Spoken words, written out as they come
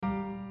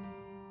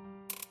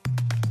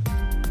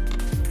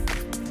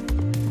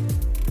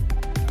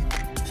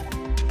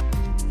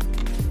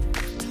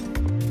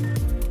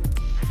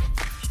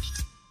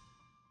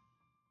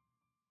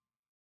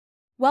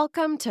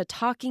Welcome to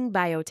Talking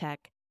Biotech,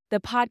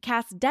 the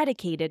podcast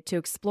dedicated to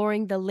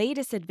exploring the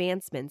latest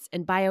advancements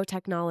in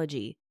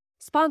biotechnology,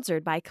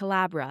 sponsored by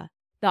Collabra,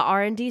 the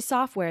R&D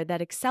software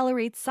that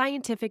accelerates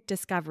scientific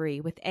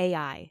discovery with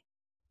AI.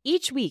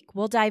 Each week,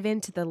 we'll dive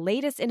into the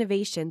latest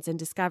innovations and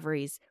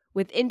discoveries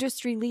with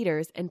industry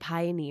leaders and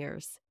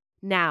pioneers.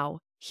 Now,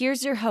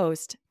 here's your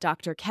host,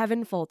 Dr.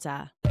 Kevin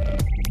Folta.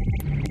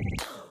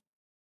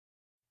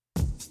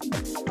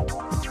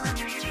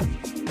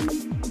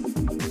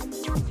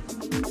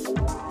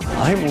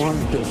 I want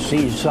to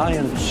see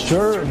science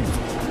serve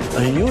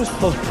a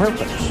useful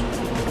purpose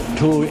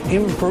to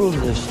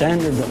improve the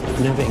standard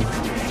of living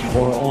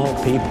for all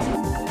people.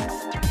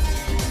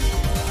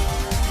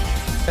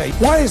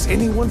 Why is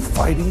anyone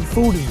fighting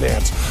food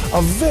advance?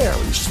 A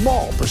very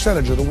small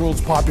percentage of the world's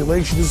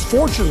population is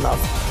fortunate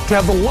enough to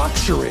have the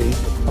luxury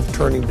of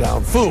turning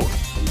down food.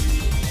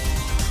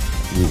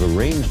 We've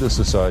arranged a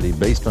society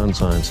based on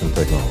science and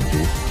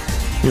technology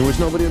in which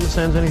nobody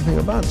understands anything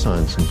about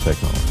science and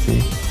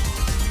technology.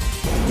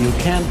 You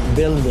can't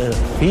build a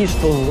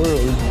peaceful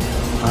world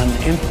on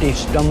empty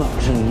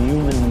stomachs and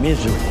human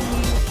misery.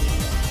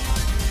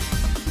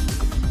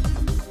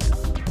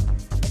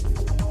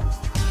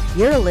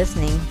 You're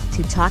listening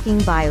to Talking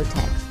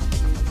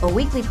Biotech, a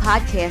weekly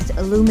podcast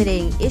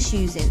illuminating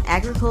issues in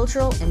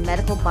agricultural and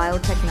medical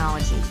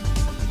biotechnology.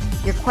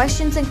 Your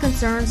questions and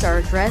concerns are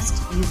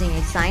addressed using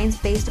a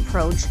science-based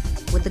approach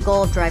with the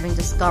goal of driving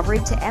discovery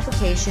to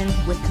application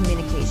with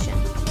communication.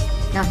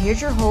 Now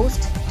here's your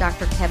host,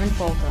 Dr. Kevin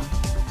Folta.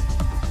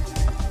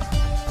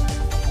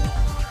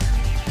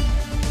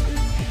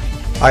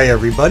 Hi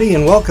everybody,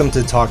 and welcome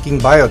to Talking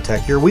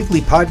Biotech, your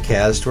weekly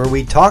podcast where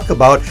we talk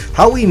about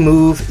how we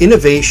move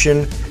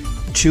innovation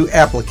to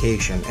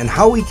application and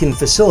how we can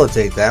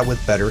facilitate that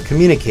with better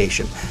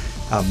communication.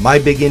 My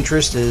big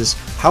interest is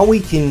how we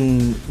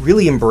can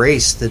really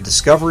embrace the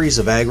discoveries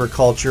of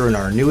agriculture and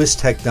our newest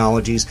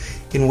technologies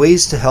in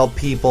ways to help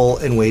people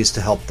and ways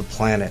to help the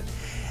planet.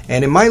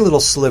 And in my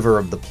little sliver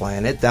of the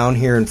planet, down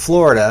here in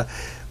Florida,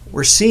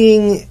 we're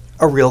seeing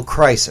a real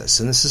crisis,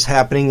 and this is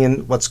happening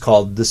in what's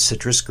called the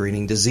citrus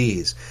greening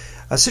disease.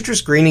 A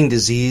citrus greening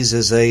disease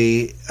is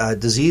a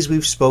disease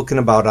we've spoken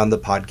about on the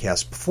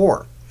podcast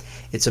before.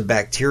 It's a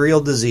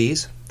bacterial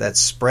disease that's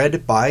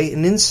spread by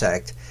an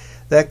insect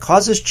that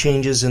causes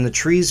changes in the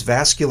tree's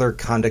vascular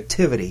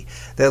conductivity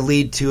that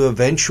lead to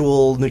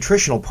eventual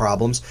nutritional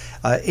problems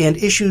and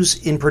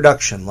issues in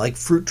production like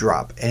fruit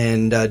drop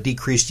and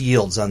decreased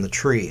yields on the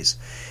trees.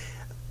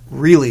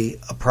 Really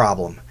a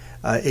problem.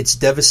 It's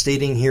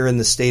devastating here in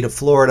the state of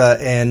Florida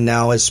and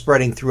now is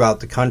spreading throughout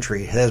the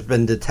country. It has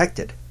been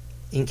detected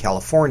in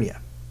California.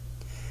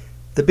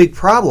 The big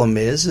problem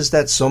is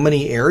that so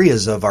many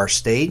areas of our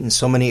state and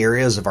so many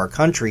areas of our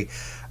country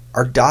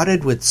are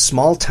dotted with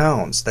small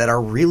towns that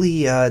are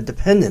really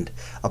dependent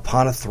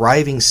upon a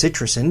thriving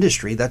citrus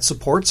industry that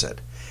supports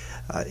it.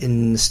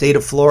 In the state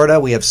of Florida,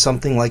 we have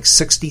something like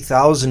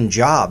 60,000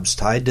 jobs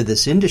tied to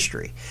this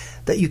industry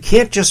that you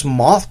can't just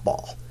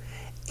mothball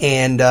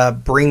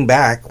and bring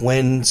back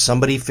when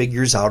somebody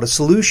figures out a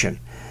solution.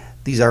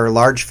 These are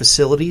large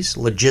facilities,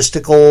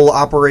 logistical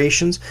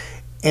operations,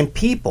 and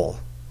people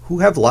who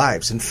have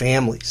lives and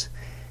families.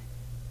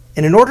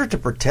 And in order to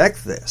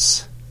protect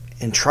this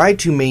and try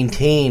to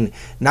maintain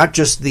not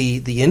just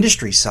the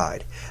industry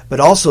side, but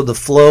also the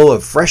flow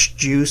of fresh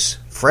juice,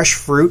 fresh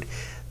fruit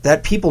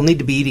that people need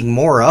to be eating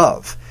more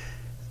of,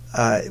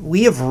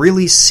 we have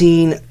really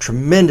seen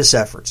tremendous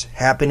efforts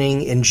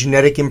happening in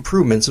genetic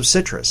improvements of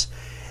citrus.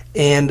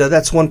 And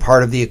that's one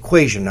part of the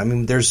equation. I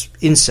mean, there's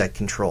insect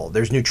control,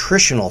 there's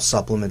nutritional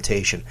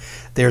supplementation,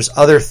 there's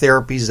other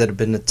therapies that have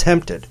been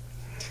attempted.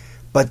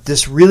 But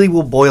this really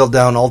will boil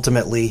down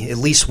ultimately, at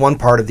least one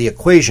part of the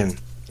equation,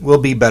 will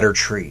be better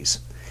trees.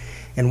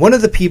 And one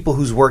of the people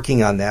who's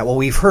working on that, well,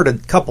 we've heard a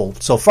couple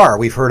so far.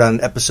 We've heard on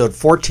episode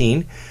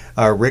 14,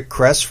 Rick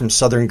Kress from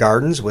Southern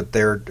Gardens with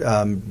their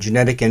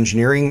genetic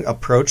engineering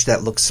approach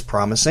that looks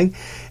promising.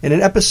 And in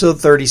episode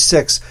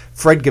 36,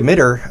 Fred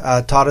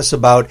Gmitter taught us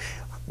about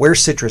where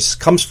citrus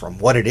comes from,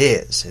 what it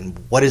is, and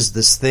what is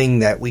this thing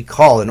that we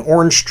call an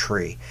orange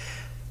tree.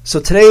 So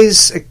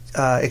today's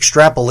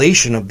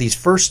extrapolation of these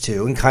first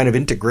two and kind of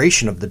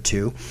integration of the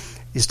two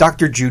is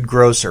Dr. Jude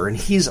Grosser, and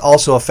he's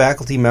also a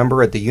faculty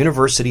member at the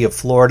University of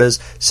Florida's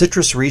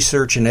Citrus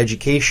Research and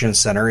Education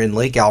Center in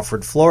Lake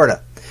Alfred,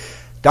 Florida.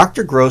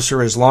 Dr.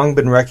 Grosser has long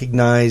been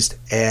recognized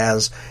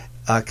as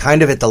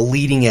kind of at the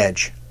leading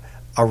edge,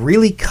 a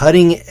really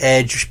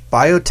cutting-edge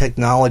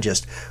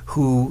biotechnologist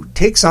who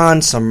takes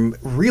on some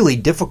really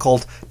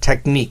difficult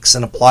techniques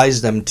and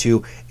applies them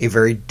to a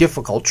very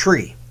difficult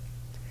tree.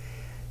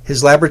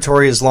 His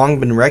laboratory has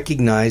long been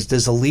recognized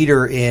as a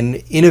leader in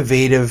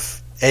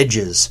innovative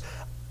edges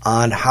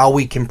on how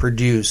we can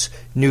produce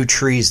new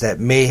trees that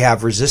may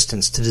have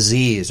resistance to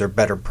disease or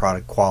better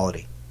product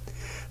quality.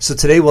 So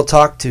today we'll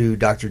talk to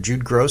Dr.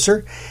 Jude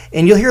Grosser,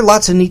 and you'll hear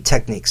lots of neat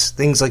techniques,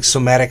 things like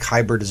somatic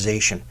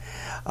hybridization.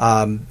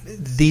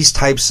 These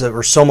types of,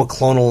 or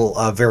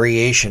somoclonal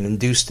variation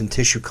induced in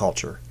tissue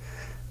culture.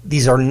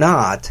 These are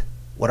not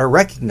what are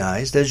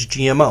recognized as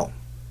GMO.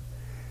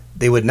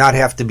 They would not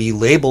have to be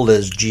labeled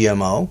as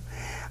GMO,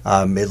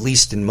 at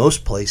least in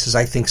most places.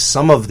 I think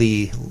some of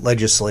the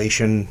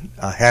legislation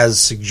has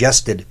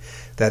suggested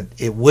that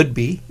it would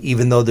be,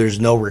 even though there's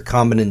no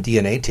recombinant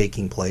DNA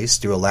taking place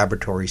through a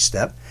laboratory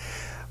step.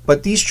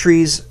 But these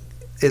trees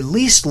at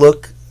least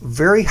look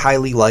very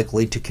highly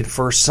likely to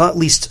confer at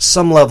least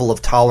some level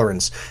of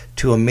tolerance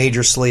to a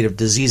major slate of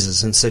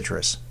diseases in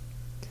citrus.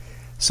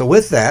 So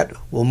with that,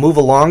 we'll move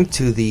along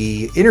to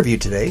the interview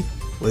today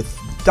with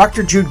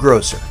Dr. Jude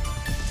Grosser.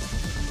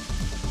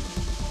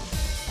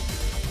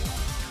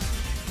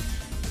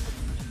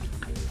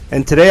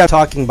 And today I'm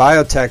talking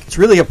biotech. It's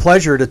really a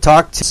pleasure to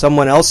talk to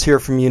someone else here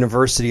from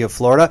University of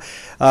Florida.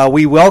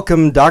 We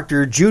welcome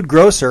Dr. Jude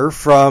Grosser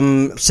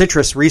from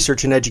Citrus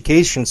Research and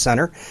Education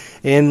Center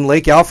in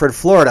Lake Alfred,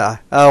 Florida.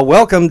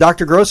 Welcome,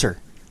 Dr.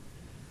 Grosser.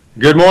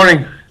 Good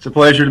morning. It's a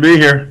pleasure to be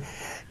here.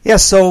 Yeah,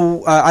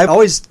 so I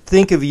always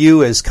think of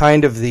you as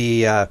kind of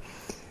the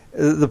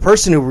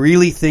person who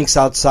really thinks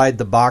outside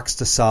the box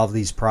to solve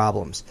these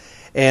problems.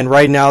 And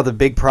right now the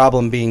big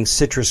problem being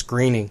citrus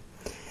greening.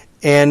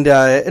 And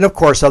of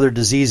course other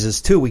diseases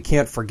too we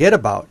can't forget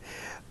about.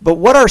 But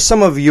what are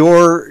some of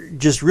your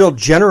just real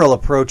general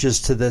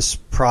approaches to this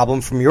problem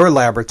from your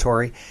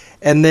laboratory?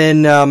 And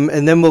then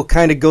we'll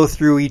kind of go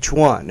through each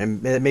one,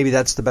 and maybe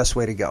that's the best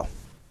way to go.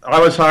 I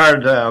was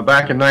hired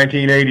back in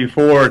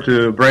 1984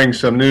 to bring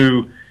some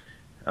new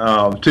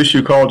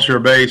tissue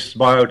culture-based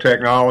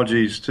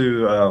biotechnologies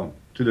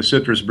to the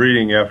citrus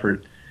breeding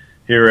effort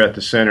here at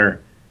the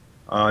center.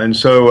 And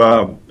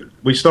so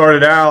we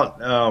started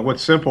out with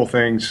simple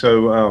things.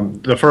 So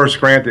the first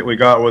grant that we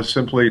got was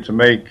simply to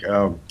make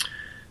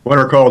what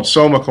are called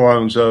soma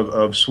clones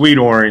of sweet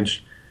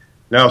orange.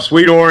 Now,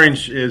 sweet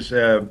orange is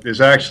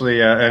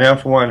actually an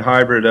F1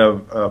 hybrid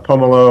of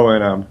pomelo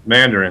and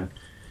mandarin.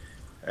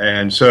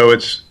 And so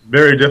it's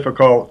very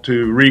difficult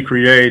to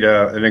recreate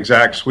an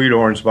exact sweet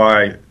orange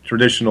by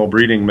traditional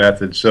breeding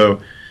methods.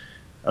 So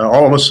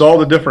almost all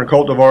the different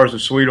cultivars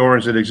of sweet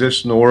orange that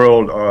exist in the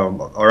world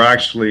are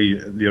actually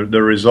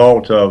the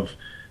result of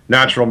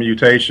natural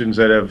mutations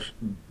that have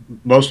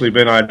mostly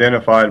been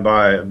identified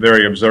by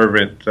very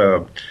observant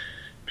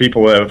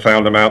people that have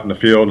found them out in the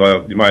field.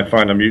 You might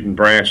find a mutant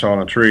branch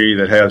on a tree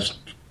that has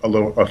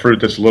a fruit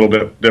that's a little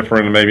bit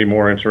different and maybe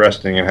more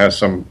interesting and has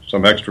some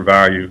extra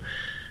value.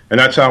 And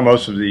that's how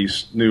most of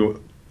these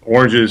new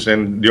oranges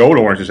and the old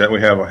oranges that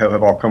we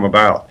have all come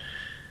about.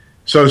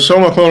 So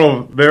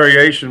somoclonal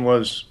variation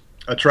was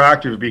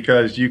attractive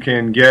because you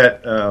can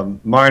get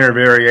minor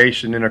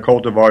variation in a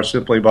cultivar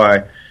simply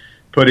by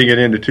putting it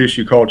into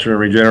tissue culture and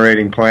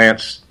regenerating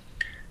plants.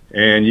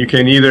 And you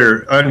can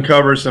either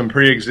uncover some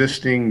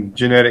pre-existing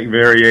genetic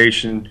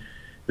variation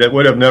that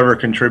would have never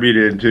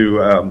contributed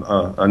to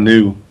a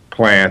new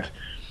plant,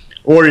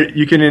 or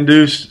you can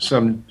induce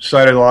some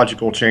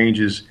cytological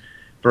changes.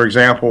 For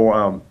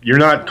example, you're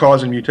not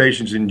causing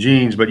mutations in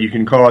genes, but you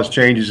can cause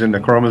changes in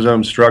the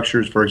chromosome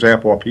structures. For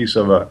example, a piece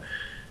of a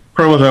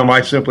chromosome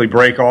might simply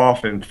break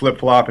off and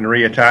flip-flop and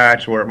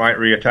reattach, or it might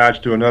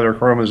reattach to another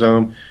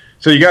chromosome.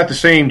 So you got the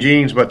same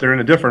genes, but they're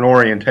in a different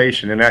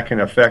orientation, and that can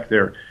affect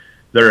their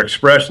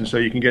expression. So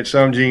you can get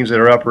some genes that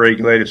are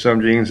upregulated,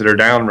 some genes that are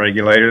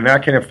downregulated, and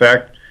that can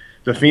affect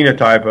the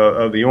phenotype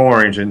of the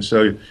orange. And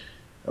so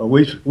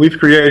we've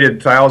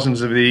created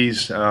thousands of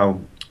these,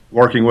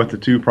 working with the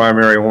two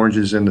primary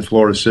oranges in the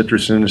Florida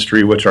citrus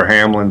industry, which are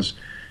Hamlin's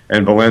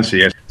and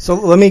Valencia. So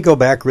let me go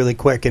back really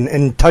quick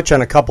and touch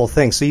on a couple of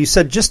things. So you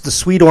said just the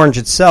sweet orange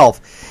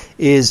itself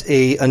is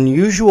a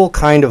unusual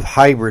kind of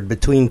hybrid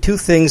between two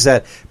things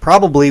that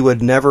probably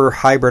would never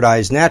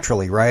hybridize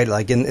naturally, right?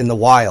 Like in the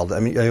wild. I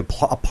mean, a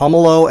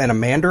pomelo and a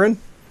mandarin?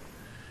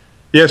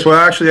 Yes, well,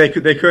 actually,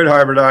 they could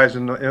hybridize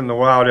in the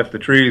wild if the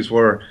trees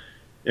were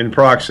in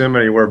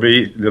proximity where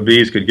the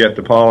bees could get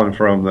the pollen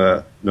from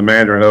the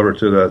mandarin over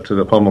to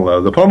the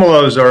pomelo. The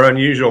pomelos are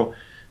unusual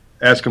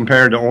as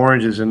compared to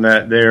oranges in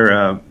that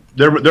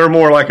they're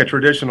more like a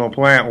traditional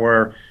plant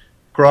where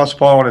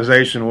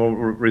cross-pollination will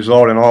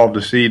result in all of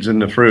the seeds in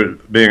the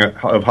fruit being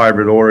of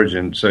hybrid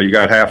origin. So you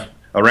got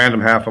a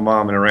random half a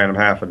mom and a random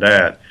half a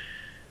dad.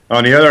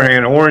 On the other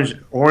hand,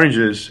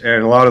 oranges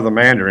and a lot of the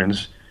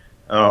mandarins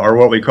are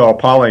what we call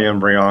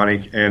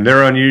polyembryonic, and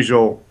they're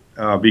unusual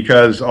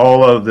because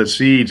all of the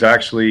seeds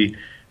actually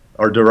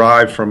are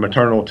derived from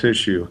maternal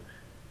tissue,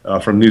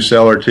 from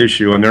nucellar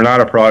tissue, and they're not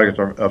a product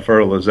of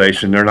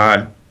fertilization. They're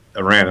not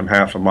a random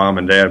half of mom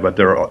and dad, but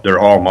they're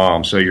all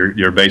moms. So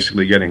you're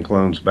basically getting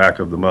clones back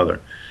of the mother,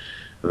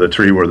 the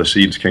tree where the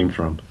seeds came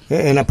from.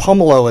 And a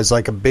pomelo is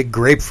like a big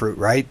grapefruit,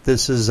 right?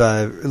 This is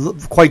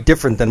quite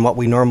different than what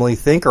we normally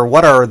think. Or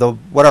what are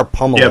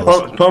pomelos?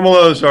 Yeah,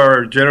 pomelos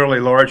are generally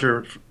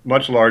larger,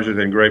 much larger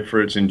than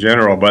grapefruits in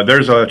general. But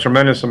there's a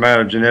tremendous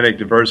amount of genetic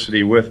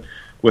diversity within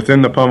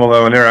the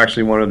pomelo, and they're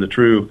actually one of the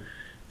true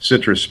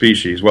citrus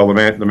species. Well,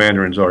 the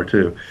mandarins are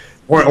too.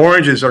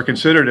 Oranges are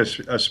considered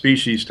a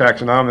species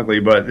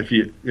taxonomically, but if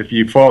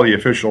you follow the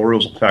official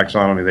rules of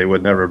taxonomy, they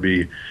would never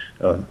be.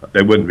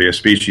 They wouldn't be a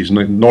species,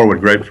 nor would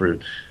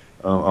grapefruit.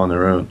 on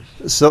their own.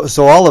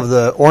 So all of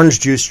the orange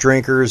juice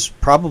drinkers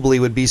probably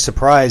would be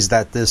surprised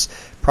that this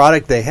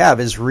product they have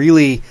is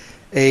really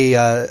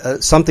a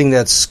something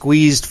that's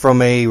squeezed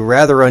from a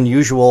rather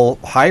unusual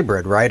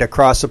hybrid, right,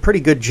 across a pretty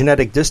good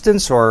genetic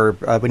distance. Or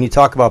when you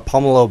talk about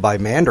Pomelo by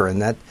Mandarin,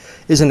 that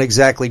isn't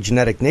exactly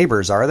genetic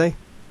neighbors, are they?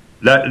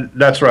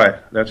 That's right.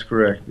 That's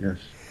correct. Yes.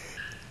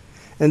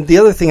 And the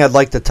other thing I'd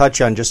like to touch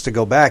on, just to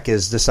go back,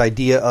 is this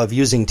idea of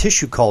using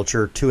tissue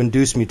culture to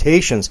induce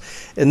mutations.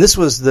 And this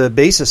was the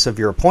basis of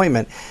your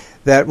appointment,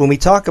 that when we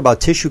talk about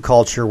tissue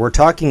culture, we're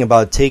talking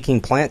about taking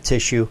plant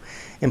tissue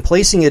and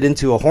placing it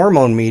into a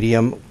hormone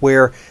medium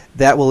where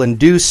that will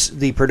induce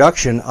the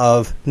production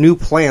of new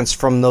plants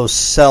from those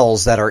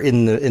cells that are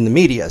in the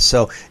media.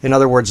 So, in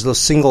other words, those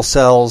single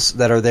cells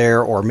that are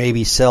there, or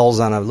maybe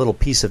cells on a little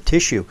piece of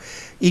tissue,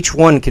 each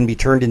one can be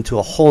turned into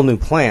a whole new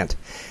plant.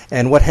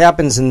 And what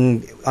happens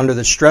under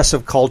the stress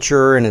of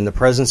culture and in the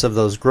presence of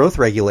those growth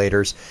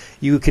regulators,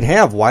 you can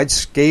have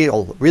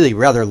wide-scale, really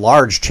rather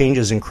large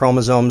changes in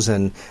chromosomes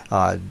and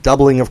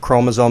doubling of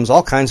chromosomes.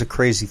 All kinds of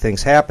crazy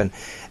things happen.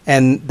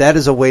 And that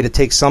is a way to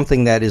take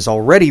something that is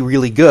already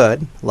really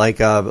good, like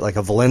a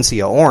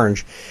Valencia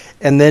orange,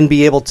 and then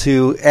be able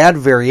to add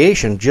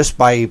variation just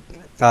by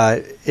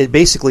it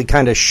basically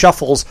kind of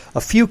shuffles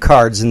a few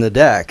cards in the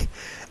deck.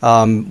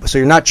 So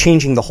you're not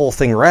changing the whole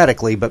thing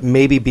radically, but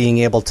maybe being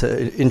able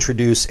to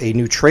introduce a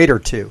new trait or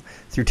two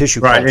through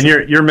tissue culture. Right,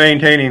 and you're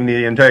maintaining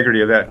the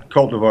integrity of that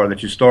cultivar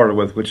that you started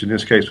with, which in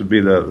this case would be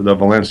the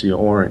Valencia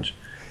orange.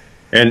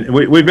 And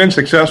we've been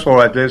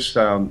successful at this.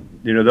 One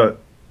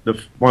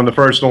of the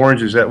first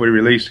oranges that we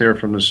released here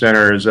from the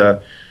center is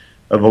a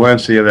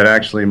Valencia that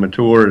actually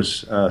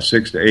matures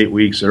 6 to 8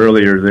 weeks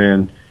earlier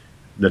than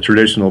the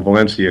traditional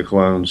Valencia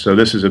clones. So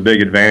this is a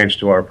big advantage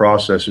to our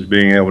processors,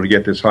 being able to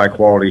get this high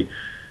quality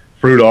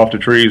fruit off the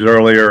trees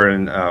earlier,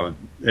 and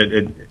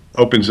it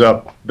opens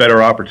up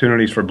better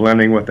opportunities for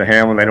blending with the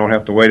Hamlin. They don't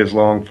have to wait as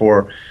long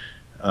for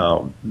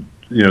the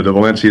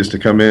Valencias to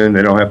come in.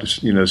 They don't have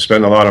to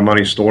spend a lot of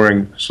money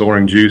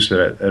storing juice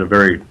at a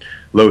very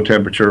low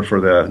temperature for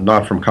the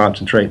not from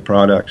concentrate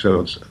product.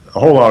 So it's a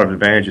whole lot of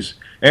advantages,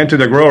 and to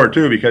the grower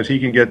too, because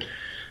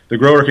the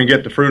grower can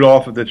get the fruit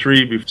off of the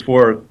tree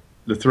before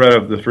the threat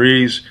of the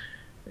freeze.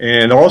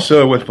 And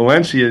also with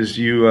Valencias,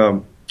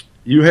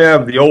 you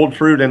have the old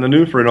fruit and the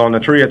new fruit on the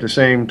tree at the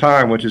same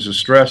time, which is a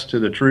stress to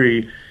the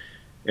tree,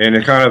 and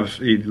it kind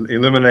of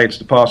eliminates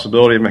the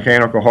possibility of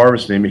mechanical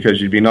harvesting, because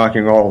you'd be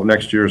knocking all of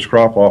next year's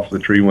crop off the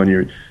tree when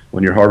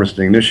you're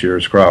harvesting this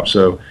year's crop.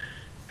 So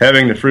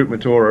having the fruit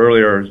mature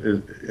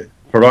earlier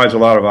provides a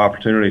lot of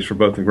opportunities for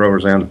both the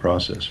growers and the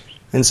processors.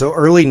 And so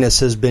earliness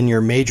has been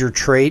your major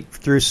trait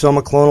through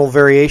somoclonal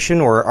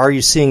variation, or are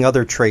you seeing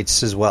other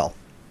traits as well?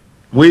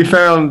 We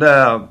found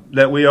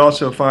that we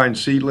also find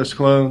seedless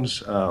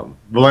clones.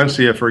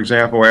 Valencia, for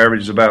example,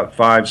 averages about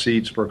 5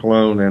 seeds per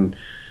clone, and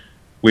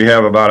we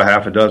have about a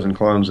half a dozen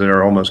clones that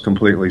are almost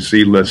completely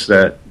seedless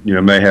that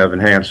may have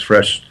enhanced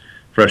fresh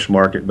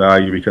market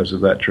value because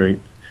of that trait.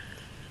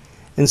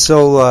 And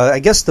so I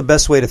guess the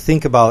best way to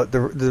think about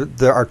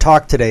our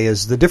talk today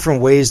is the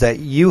different ways that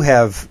you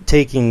have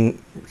taken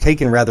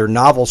rather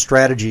novel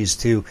strategies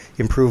to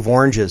improve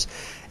oranges.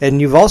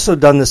 And you've also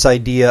done this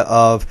idea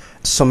of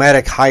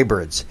somatic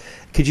hybrids.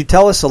 Could you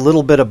tell us a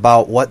little bit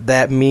about what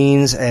that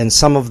means and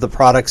some of the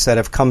products that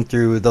have come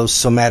through those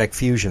somatic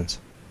fusions?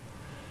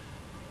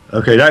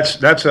 Okay,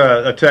 that's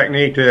a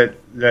technique that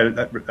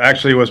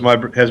actually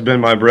has been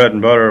my bread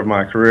and butter of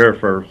my career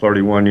for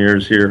 31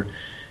 years here.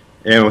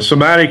 And with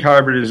somatic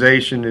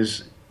hybridization,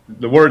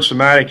 the word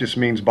somatic just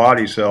means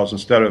body cells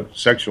instead of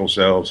sexual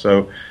cells.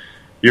 So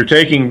you're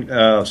taking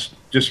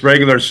just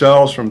regular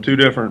cells from 2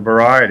 different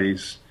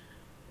varieties,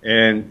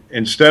 and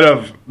instead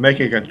of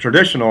making a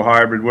traditional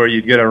hybrid where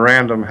you'd get a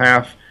random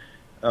half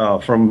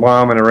from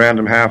mom and a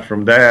random half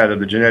from dad of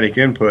the genetic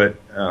input,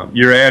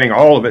 you're adding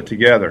all of it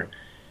together.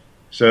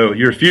 So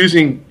you're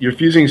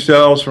fusing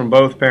cells from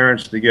both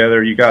parents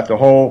together. You got the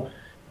whole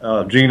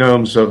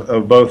genomes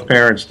of both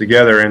parents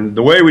together. And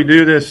the way we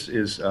do this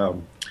is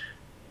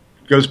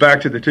goes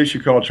back to the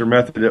tissue culture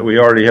method that we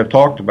already have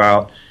talked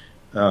about.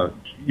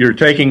 You're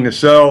taking the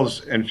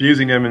cells and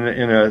fusing them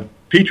in a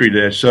petri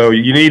dish. So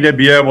you need to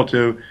be able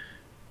to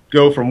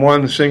go from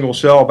one single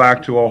cell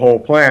back to a whole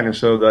plant. And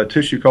so the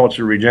tissue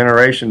culture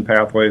regeneration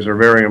pathways are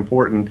very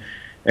important.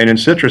 And in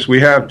citrus,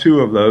 we have 2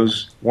 of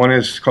those. One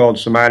is called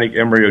somatic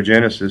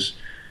embryogenesis,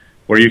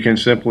 where you can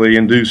simply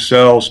induce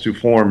cells to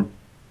form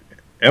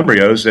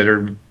embryos that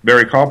are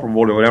very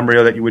comparable to an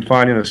embryo that you would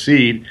find in a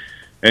seed,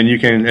 and you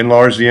can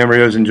enlarge the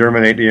embryos and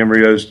germinate the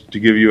embryos to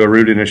give you a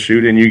root and a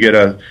shoot, and you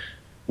get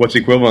what's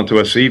equivalent to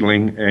a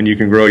seedling, and you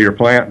can grow your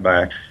plant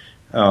back.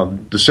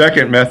 The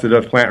second method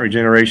of plant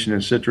regeneration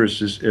in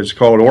citrus is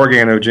called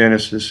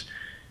organogenesis,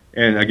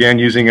 and again,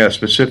 using a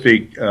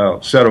specific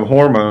set of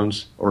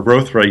hormones or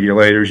growth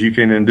regulators, you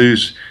can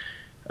induce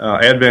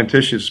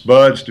adventitious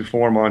buds to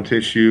form on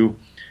tissue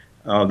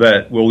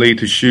that will lead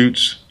to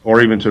shoots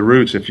or even to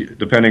roots,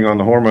 depending on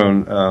the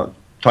hormone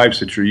types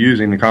that you're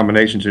using, the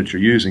combinations that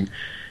you're using.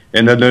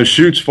 And then those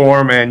shoots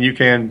form, and you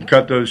can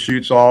cut those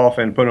shoots off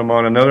and put them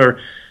on another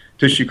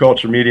tissue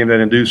culture medium that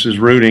induces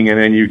rooting, and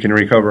then you can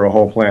recover a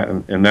whole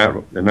plant in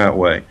that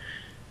way.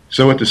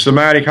 So with the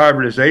somatic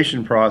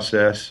hybridization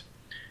process,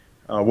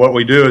 what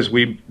we do is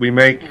we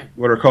make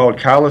what are called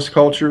callus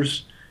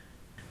cultures,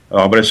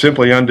 but it's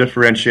simply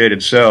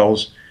undifferentiated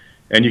cells.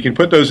 And you can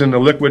put those in the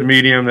liquid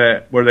medium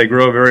where they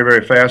grow very,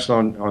 very fast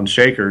on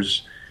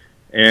shakers.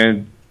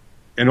 And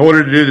in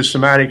order to do the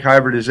somatic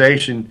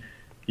hybridization,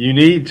 you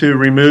need to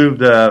remove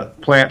the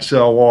plant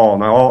cell wall.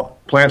 Now, all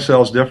plant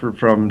cells differ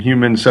from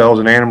human cells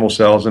and animal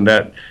cells in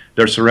that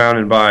they're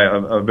surrounded by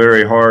a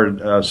very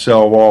hard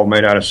cell wall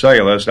made out of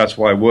cellulose. That's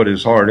why wood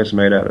is hard. It's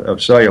made out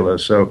of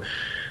cellulose. So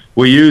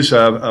we use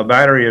a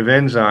battery of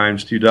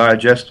enzymes to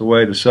digest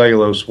away the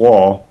cellulose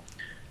wall.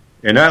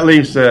 And that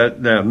leaves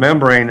the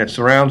membrane that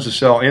surrounds the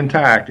cell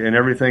intact, and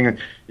everything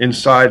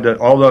inside,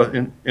 all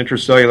the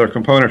intracellular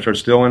components are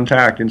still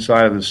intact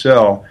inside of the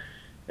cell.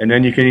 And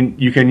then you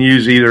can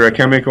use either a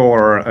chemical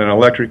or an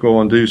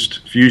electrical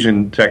induced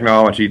fusion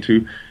technology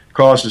to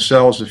cause the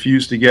cells to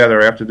fuse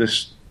together after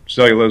this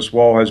cellulose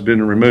wall has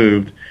been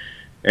removed,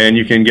 and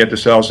you can get the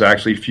cells to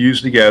actually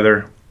fuse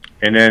together.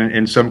 And then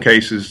in some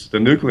cases, the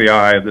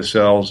nuclei of the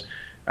cells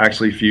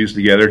actually fuse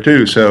together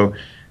too. So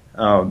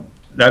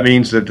that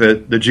means that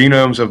the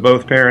genomes of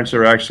both parents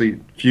are actually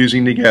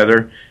fusing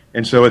together,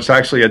 and so it's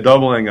actually a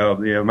doubling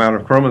of the amount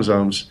of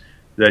chromosomes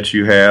that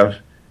you have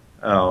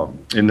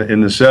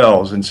in the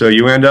cells. And so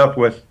you end up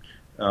with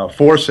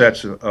 4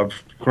 sets of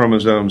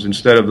chromosomes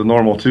instead of the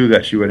normal 2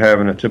 that you would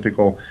have in a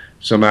typical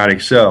somatic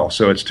cell.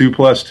 So it's 2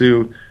 plus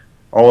 2,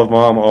 all of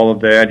mom, all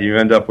of dad. You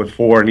end up with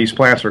 4, and these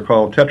plants are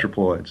called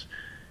tetraploids.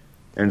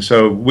 And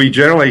so we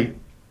generally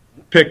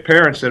pick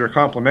parents that are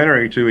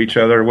complementary to each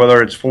other,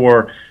 whether it's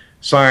for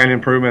scion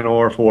improvement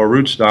or for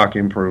rootstock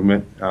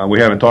improvement. We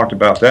haven't talked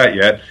about that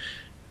yet.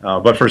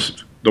 But for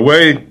the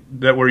way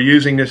that we're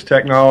using this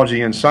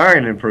technology in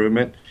scion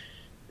improvement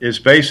is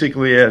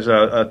basically as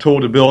a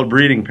tool to build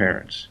breeding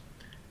parents.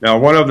 Now,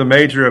 one of the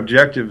major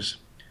objectives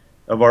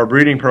of our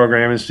breeding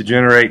program is to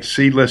generate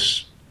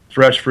seedless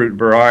fresh fruit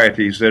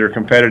varieties that are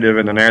competitive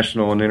in the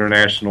national and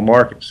international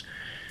markets.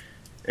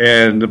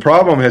 And the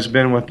problem has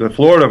been with the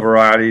Florida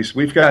varieties.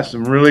 We've got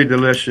some really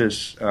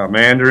delicious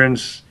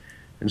mandarins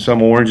and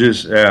some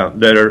oranges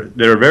that are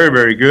very,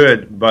 very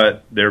good,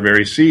 but they're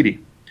very seedy.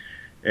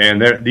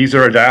 And these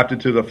are adapted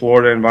to the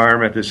Florida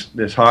environment,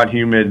 this hot,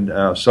 humid,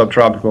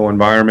 subtropical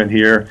environment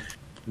here.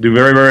 Do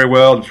very, very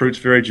well. The fruit's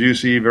very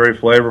juicy, very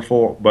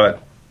flavorful,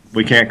 but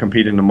we can't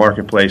compete in the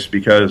marketplace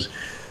because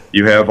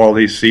you have all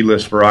these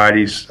seedless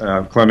varieties,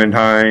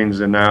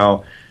 clementines, and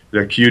now the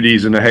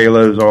cuties and the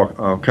halos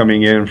all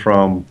coming in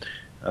from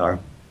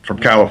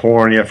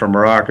California, from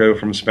Morocco,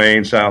 from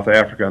Spain, South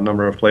Africa, a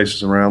number of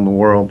places around the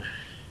world.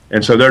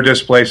 And so they're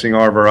displacing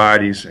our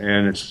varieties,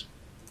 and it's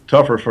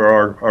tougher for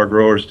our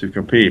growers to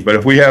compete. But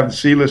if we have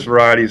seedless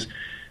varieties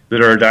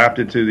that are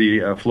adapted to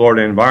the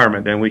Florida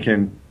environment, then we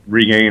can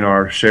regain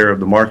our share of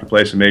the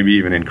marketplace and maybe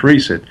even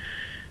increase it.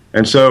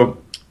 And so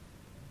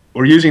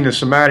we're using the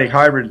somatic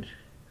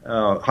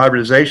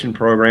hybridization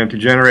program to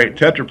generate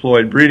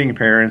tetraploid breeding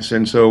parents.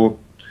 And so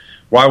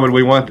why would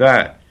we want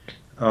that?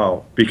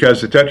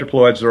 Because the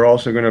tetraploids are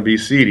also going to be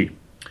seedy.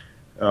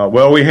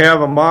 Well, we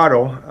have a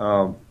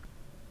model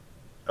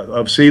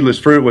of seedless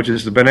fruit, which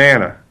is the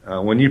banana.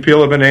 When you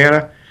peel a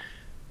banana,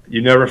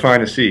 you never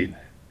find a seed.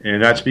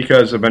 And that's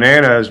because a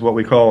banana is what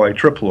we call a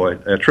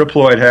triploid. A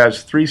triploid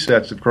has 3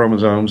 sets of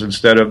chromosomes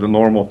instead of the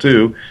normal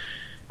 2.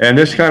 And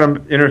this kind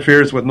of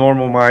interferes with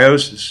normal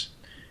meiosis.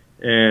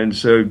 And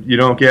so you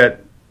don't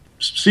get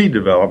seed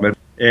development.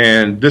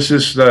 And this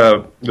is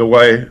the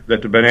way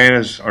that the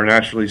bananas are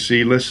naturally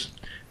seedless.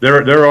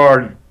 There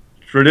are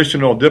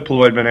traditional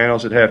diploid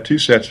bananas that have 2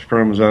 sets of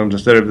chromosomes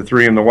instead of the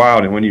 3 in the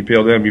wild. And when you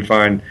peel them, you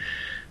find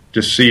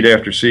just seed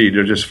after seed.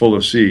 They're just full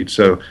of seeds.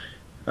 So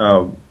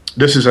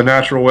this is a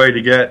natural way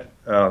to get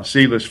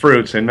seedless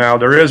fruits. And now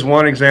there is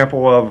one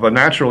example of a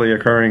naturally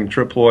occurring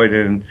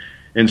triploid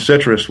in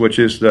citrus, which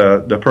is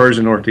the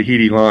Persian or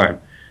Tahiti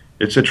lime.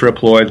 It's a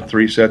triploid,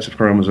 3 sets of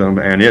chromosomes,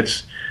 and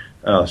it's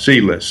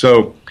seedless.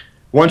 So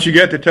once you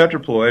get the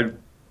tetraploid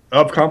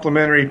of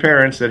complementary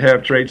parents that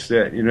have traits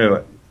that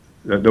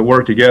that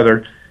work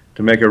together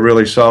to make a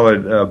really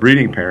solid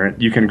breeding parent,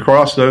 you can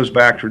cross those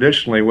back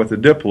traditionally with a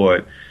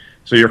diploid.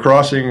 So you're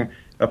crossing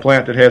a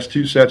plant that has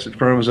 2 sets of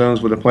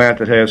chromosomes with a plant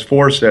that has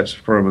 4 sets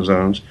of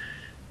chromosomes.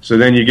 So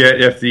then you get,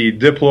 if the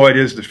diploid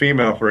is the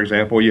female, for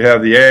example, you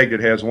have the egg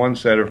that has 1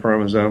 set of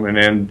chromosome, and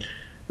then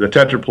the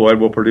tetraploid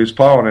will produce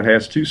pollen that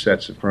has 2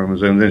 sets of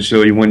chromosomes. And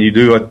so when you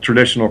do a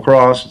traditional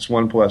cross, it's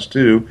 1 plus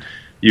 2.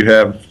 You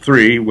have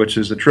 3, which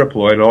is a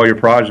triploid. All your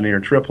progeny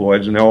are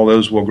triploids, and all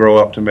those will grow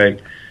up to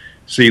make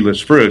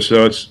seedless fruit.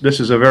 So this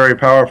is a very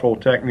powerful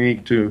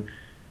technique to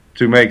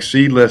make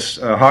seedless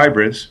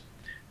hybrids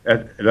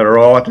that are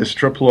all at this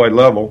triploid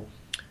level.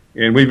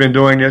 And we've been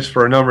doing this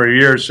for a number of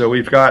years, so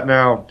we've got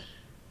now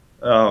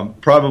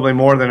probably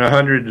more than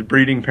 100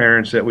 breeding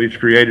parents that we've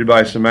created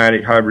by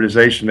somatic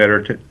hybridization that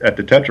are at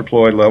the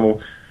tetraploid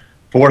level,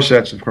 4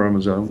 sets of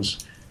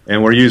chromosomes.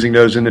 and we're using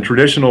those in the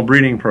traditional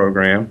breeding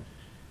program.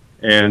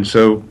 And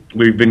so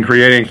we've been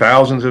creating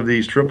thousands of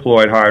these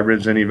triploid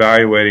hybrids and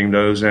evaluating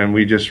those, and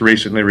we just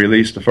recently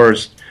released the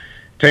first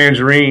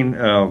tangerine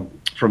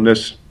from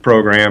this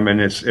program,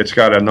 and it's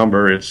got a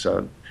number. It's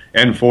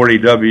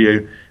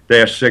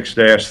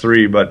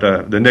N40W-6-3, but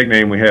the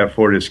nickname we have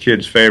for it is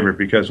Kid's Favorite,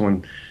 because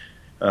when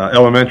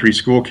elementary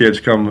school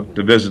kids come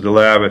to visit the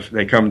lab, if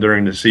they come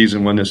during the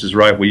season when this is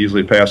ripe, we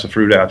usually pass a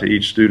fruit out to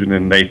each student,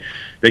 and they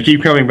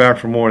keep coming back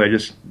for more.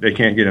 They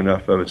can't get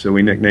enough of it, so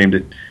we nicknamed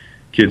it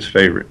Kid's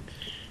Favorite.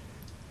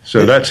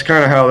 So that's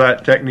kind of how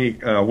that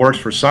technique works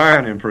for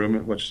scion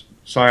improvement, which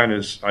scion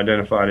is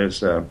identified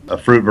as a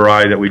fruit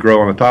variety that we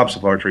grow on the tops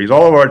of our trees.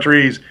 All of our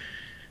trees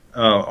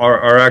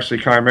are actually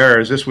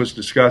chimeras. This was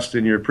discussed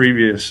in your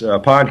previous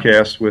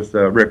podcast with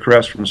Rick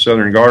Kress from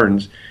Southern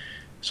Gardens.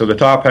 So the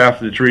top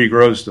half of the tree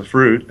grows the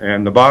fruit,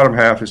 and the bottom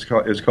half is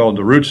called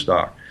the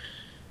rootstock.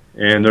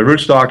 And the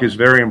rootstock is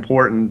very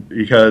important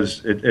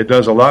because it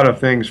does a lot of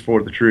things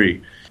for the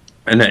tree.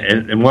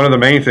 And one of the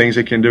main things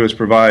it can do is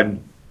provide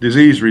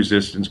disease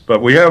resistance.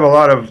 But we have a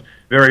lot of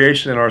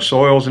variation in our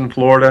soils in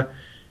Florida,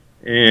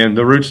 and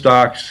the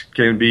rootstocks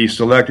can be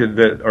selected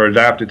that are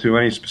adapted to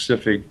any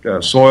specific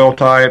soil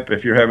type.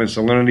 If you're having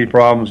salinity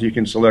problems, you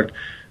can select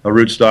a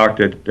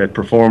rootstock that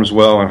performs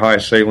well in high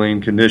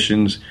saline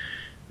conditions.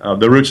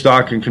 The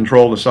rootstock can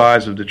control the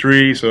size of the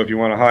tree, so if you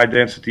want a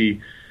high-density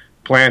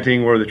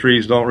planting where the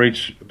trees don't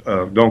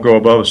go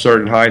above a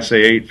certain height,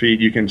 say 8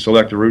 feet, you can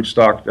select a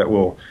rootstock that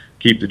will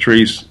keep the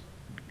trees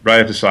right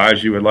at the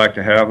size you would like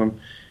to have them.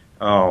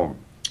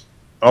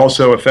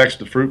 Also affects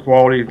the fruit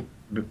quality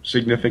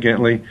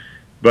significantly,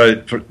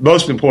 but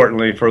most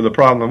importantly, for the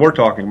problem that we're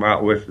talking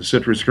about with the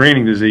citrus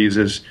greening disease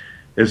is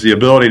the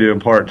ability to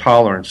impart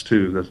tolerance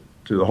to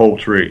the whole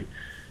tree.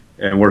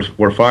 And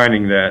we're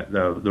finding that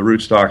the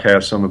rootstock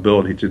has some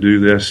ability to do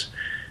this,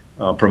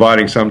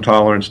 providing some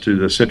tolerance to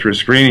the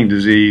citrus greening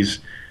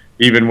disease,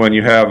 even when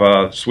you have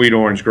a sweet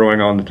orange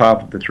growing on the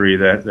top of the tree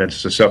that's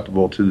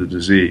susceptible to the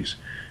disease.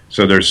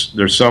 So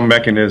there's some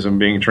mechanism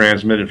being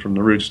transmitted from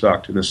the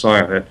rootstock to the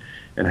scion that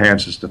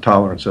enhances the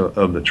tolerance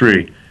of the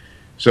tree.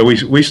 So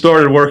we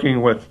started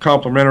working with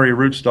complementary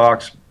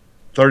rootstocks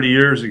 30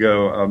 years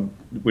ago.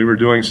 We were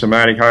doing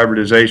somatic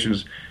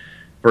hybridizations.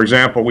 For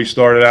example, we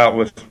started out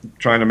with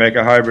trying to make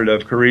a hybrid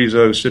of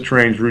Carrizo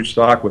citrange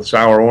rootstock with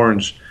sour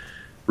orange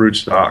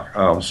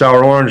rootstock.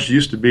 Sour orange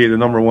used to be the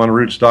 #1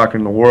 rootstock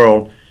in the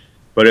world,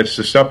 but it's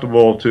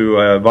susceptible to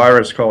a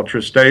virus called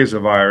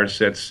Tristeza virus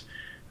that's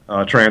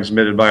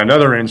transmitted by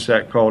another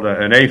insect called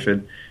an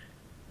aphid.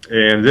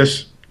 And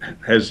this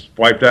has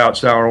wiped out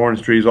sour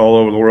orange trees all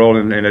over the world,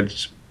 and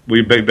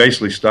we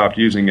basically stopped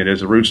using it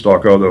as a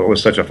rootstock, although it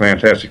was such a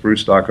fantastic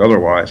rootstock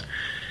otherwise.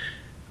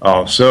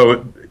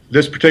 So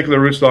this particular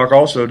rootstock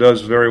also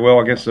does very well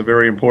against a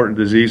very important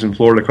disease in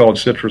Florida called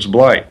citrus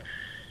blight.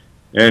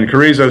 And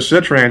Carrizo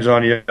citrange,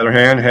 on the other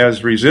hand,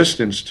 has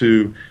resistance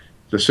to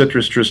the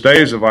citrus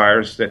tristeza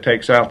virus that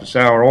takes out the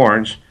sour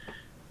orange,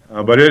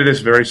 but it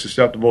is very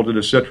susceptible to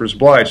the citrus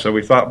blight. So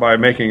we thought by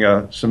making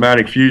a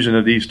somatic fusion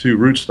of these two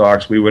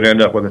rootstocks, we would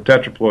end up with a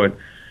tetraploid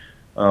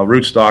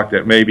rootstock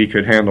that maybe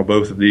could handle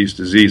both of these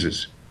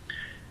diseases.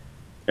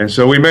 And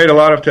so we made a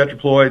lot of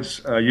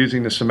tetraploids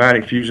using the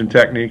somatic fusion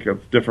technique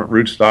of different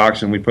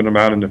rootstocks, and we put them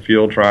out into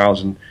field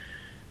trials. And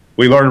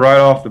we learned right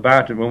off the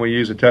bat that when we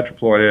use a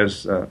tetraploid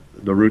as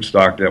the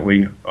rootstock, that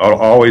we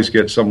always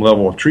get some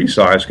level of tree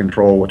size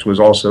control, which was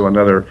also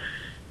another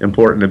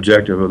important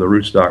objective of the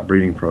rootstock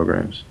breeding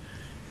programs.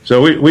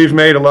 So we've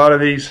made a lot of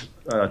these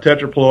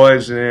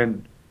tetraploids,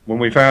 and when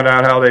we found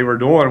out how they were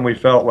doing, we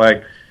felt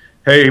like,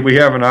 hey, we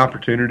have an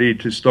opportunity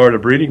to start a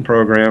breeding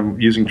program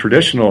using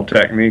traditional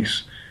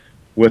techniques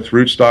with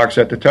rootstocks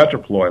at the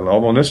tetraploid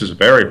level. And this is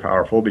very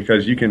powerful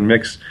because you can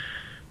mix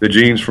the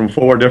genes from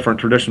 4 different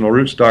traditional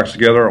rootstocks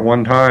together at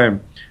one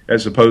time,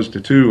 as opposed to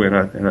 2 in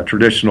a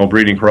traditional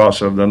breeding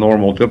cross of the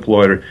normal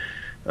diploid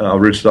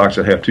rootstocks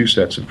that have 2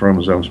 sets of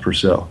chromosomes per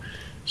cell.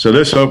 So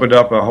this opened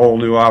up a whole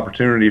new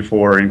opportunity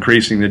for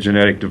increasing the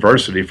genetic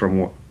diversity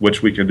from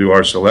which we can do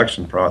our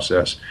selection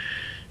process.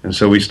 And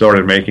so we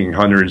started making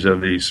hundreds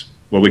of these,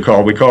 what we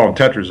call them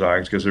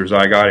tetrazymes, because they're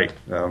zygotic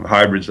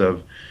hybrids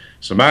of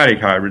somatic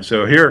hybrids.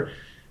 So here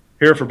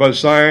for both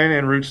scion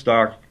and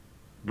rootstock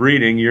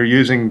breeding, you're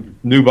using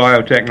new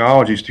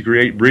biotechnologies to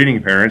create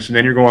breeding parents, and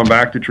then you're going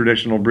back to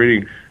traditional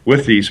breeding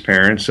with these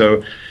parents.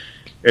 So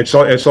it's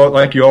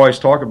like you always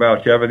talk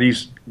about, Kevin,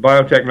 these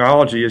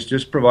biotechnology is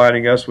just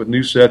providing us with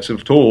new sets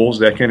of tools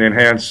that can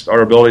enhance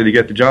our ability to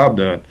get the job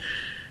done.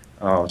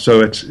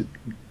 So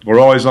we're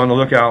always on the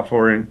lookout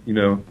for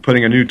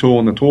putting a new tool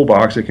in the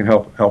toolbox that can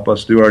help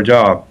us do our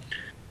job.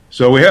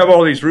 So we have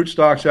all these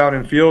rootstocks out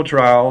in field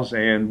trials,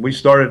 and we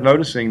started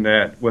noticing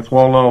that with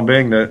Huang Long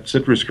Bing, the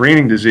citrus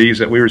greening disease,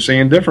 that we were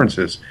seeing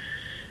differences.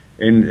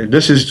 And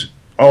this is,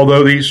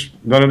 although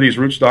none of these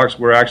rootstocks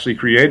were actually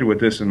created with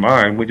this in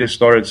mind, we just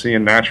started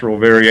seeing natural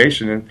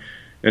variation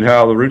in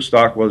how the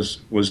rootstock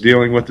was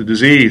dealing with the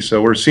disease. So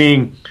we're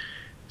seeing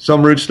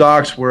some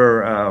rootstocks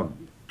were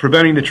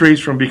preventing the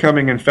trees from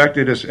becoming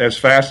infected as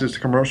fast as the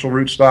commercial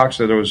rootstock.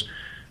 So there was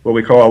what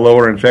we call a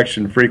lower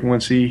infection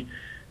frequency.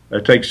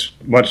 It takes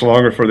much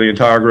longer for the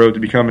entire growth to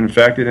become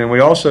infected. And we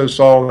also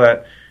saw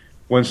that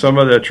when some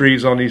of the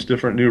trees on these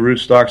different new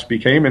rootstocks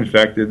became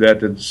infected, that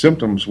the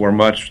symptoms were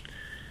much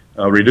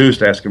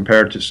reduced as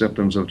compared to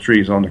symptoms of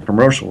trees on the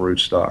commercial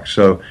rootstock.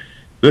 So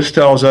this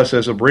tells us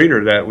as a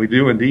breeder that we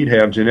do indeed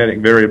have genetic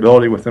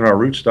variability within our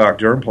rootstock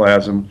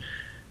germplasm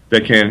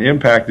that can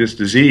impact this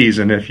disease.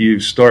 And if you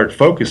start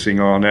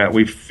focusing on that,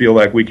 we feel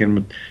like we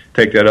can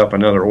take that up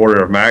another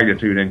order of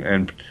magnitude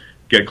and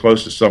get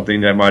close to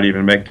something that might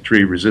even make the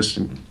tree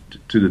resistant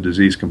to the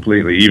disease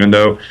completely, even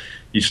though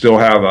you still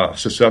have a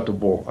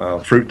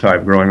susceptible fruit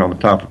type growing on the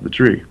top of the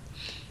tree.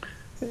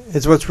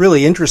 It's what's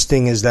really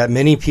interesting is that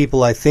many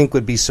people, I think,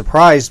 would be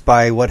surprised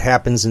by what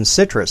happens in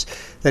citrus.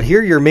 That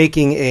here you're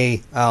making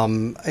a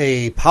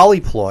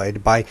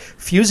polyploid by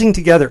fusing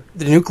together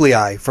the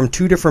nuclei from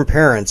two different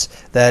parents,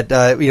 that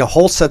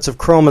whole sets of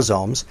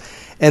chromosomes,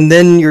 and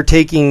then you're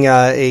taking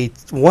not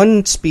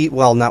one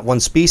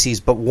species,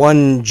 but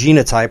one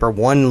genotype or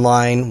one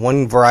line,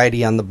 one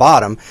variety on the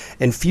bottom,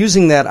 and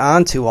fusing that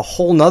onto a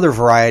whole nother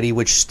variety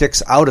which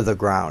sticks out of the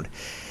ground.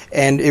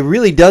 And it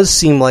really does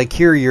seem like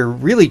here you're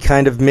really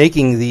kind of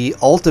making the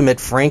ultimate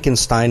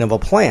Frankenstein of a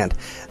plant.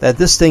 That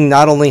this thing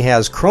not only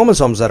has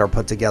chromosomes that are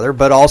put together,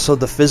 but also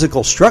the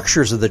physical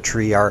structures of the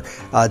tree are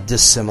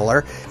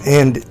dissimilar,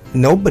 and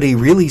nobody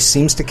really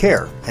seems to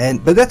care.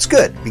 But that's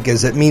good,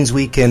 because it means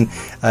we can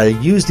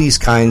use these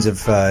kinds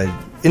of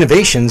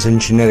innovations and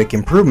genetic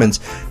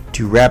improvements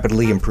to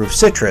rapidly improve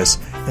citrus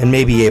and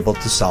may be able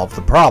to solve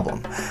the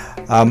problem.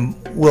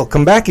 We'll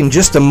come back in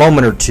just a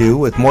moment or two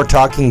with more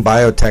Talking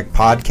Biotech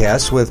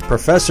podcasts with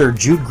Professor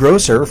Jude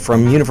Grosser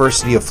from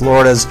University of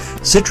Florida's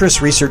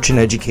Citrus Research and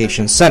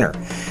Education Center.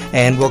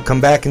 And we'll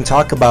come back and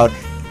talk about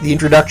the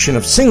introduction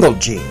of single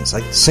genes,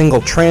 like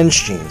single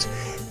transgenes,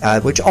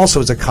 which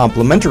also is a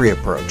complementary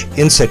approach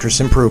in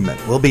citrus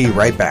improvement. We'll be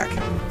right back.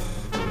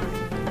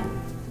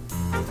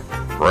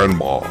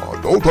 Grandma,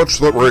 don't touch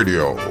that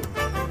radio.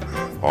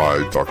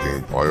 Hi,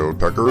 Talking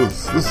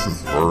Biotechers. This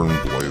is Vern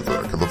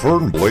Blazek, the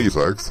Vern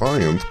Blazek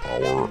Science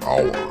Power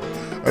Hour,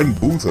 and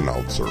booth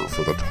announcer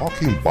for the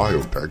Talking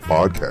Biotech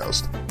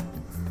podcast.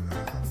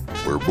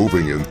 We're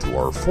moving into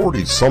our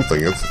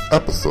 40-somethingth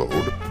episode,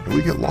 and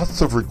we get lots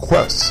of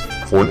requests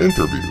for an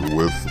interview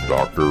with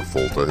Dr.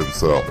 Folta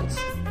himself.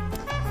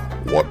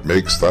 What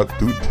makes that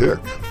dude tick?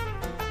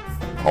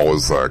 How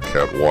is that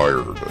cat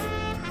wired?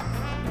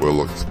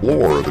 We'll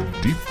explore the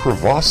deep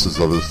crevasses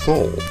of his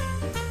soul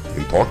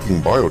in Talking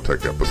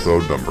Biotech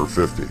episode number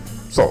 50.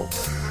 So,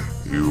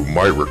 you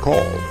might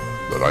recall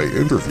that I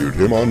interviewed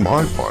him on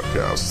my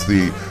podcast,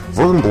 the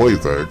Vern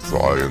Blazek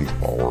Science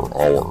Power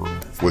Hour,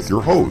 with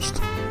your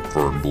host,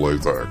 Vern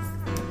Blazek.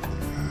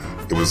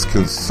 It was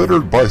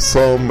considered by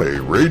some a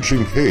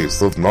raging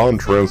case of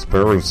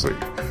non-transparency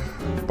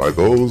by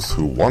those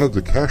who wanted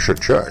to cash a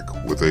check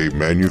with a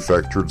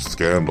manufactured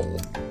scandal.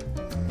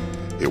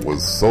 It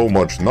was so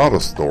much not a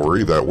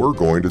story that we're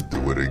going to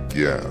do it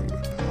again,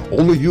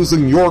 only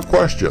using your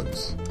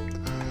questions.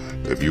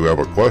 If you have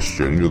a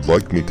question you'd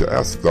like me to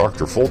ask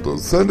Dr. Folta,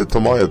 send it to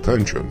my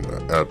attention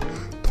at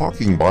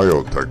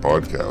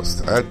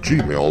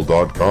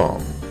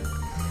talkingbiotechpodcast@gmail.com.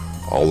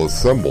 I'll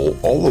assemble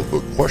all of the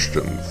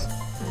questions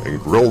and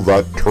grill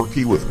that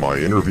turkey with my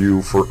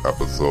interview for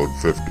episode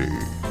 50.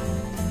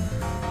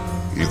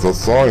 He's a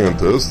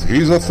scientist,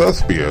 he's a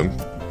thespian,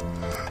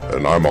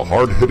 and I'm a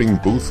hard-hitting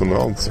booth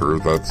announcer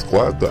that's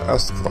glad to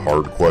ask the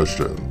hard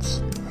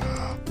questions.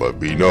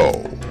 Let me know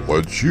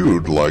what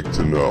you'd like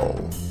to know.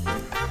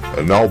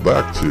 And now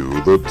back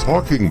to the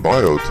Talking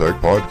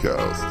Biotech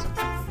podcast.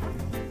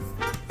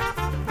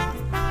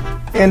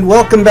 And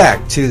welcome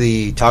back to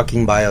the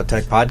Talking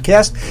Biotech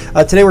podcast.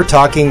 Today we're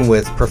talking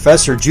with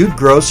Professor Jude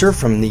Grosser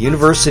from the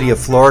University of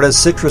Florida's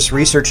Citrus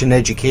Research and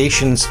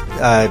Education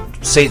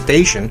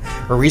Station,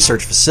 or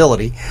Research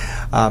Facility,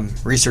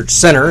 Research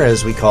Center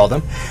as we call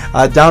them,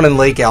 down in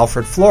Lake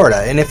Alfred,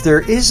 Florida. And if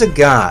there is a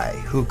guy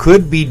who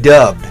could be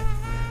dubbed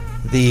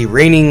the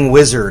reigning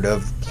wizard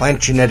of plant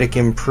genetic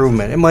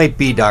improvement, it might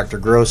be Dr.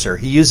 Grosser.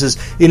 He uses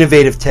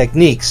innovative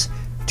techniques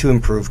to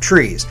improve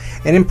trees.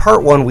 And in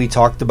part one, we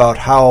talked about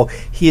how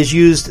he has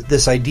used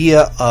this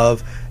idea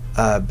of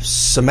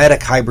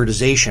somatic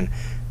hybridization,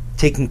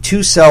 taking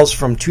two cells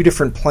from two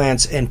different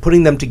plants and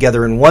putting them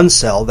together in one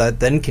cell that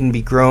then can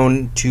be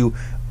grown to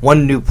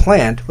one new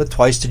plant with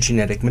twice the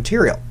genetic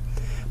material.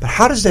 But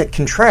how does that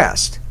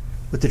contrast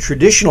with the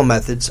traditional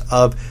methods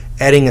of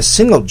adding a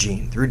single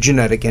gene through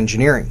genetic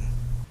engineering?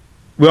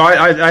 Well,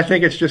 I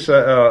think it's just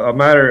a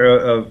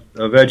matter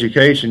of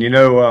education. You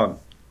know,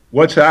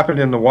 what's happened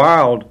in the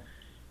wild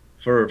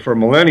for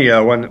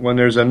millennia when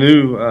there's a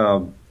new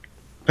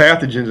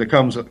pathogen that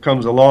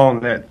comes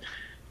along that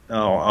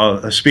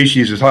a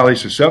species is highly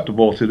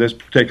susceptible to this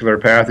particular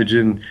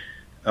pathogen.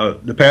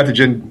 The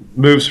pathogen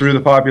moves through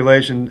the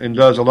population and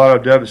does a lot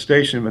of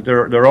devastation, but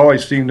there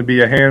always seem to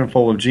be a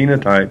handful of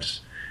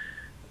genotypes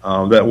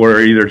that were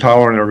either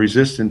tolerant or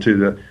resistant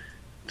to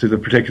the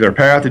particular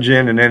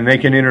pathogen, and then they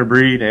can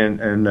interbreed,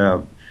 and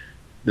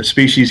the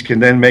species can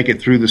then make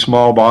it through the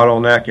small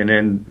bottleneck and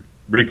then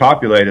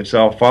repopulate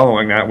itself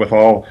following that with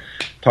all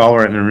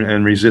tolerant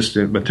and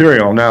resistant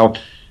material. Now,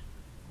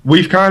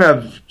 we've kind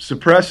of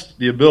suppressed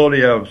the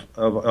ability of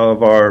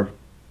our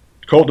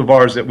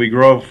cultivars that we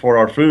grow for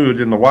our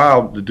food in the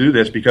wild to do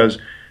this because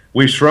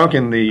we've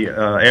shrunken the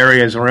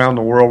areas around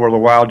the world where the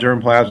wild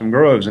germplasm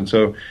grows, and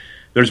so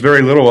there's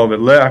very little of it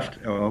left.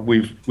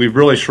 We've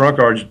really shrunk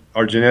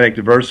our genetic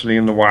diversity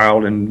in the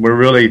wild, and we're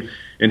really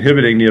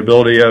inhibiting the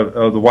ability of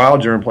the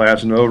wild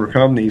germplasm to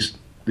overcome these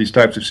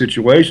types of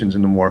situations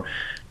anymore.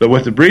 But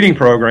with the breeding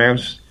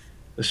programs,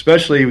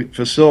 especially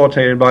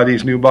facilitated by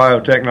these new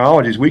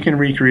biotechnologies, we can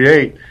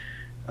recreate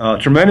a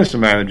tremendous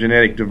amount of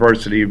genetic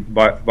diversity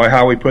by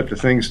how we put the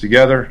things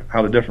together,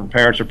 how the different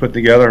parents are put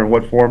together, and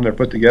what form they're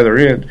put together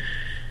in.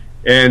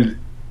 And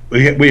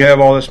we have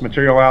all this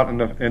material out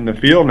in the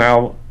field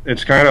now.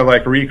 It's kind of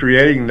like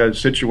recreating the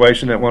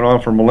situation that went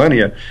on for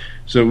millennia.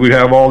 So we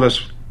have all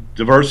this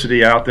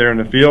diversity out there in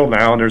the field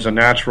now, and there's a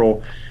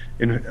natural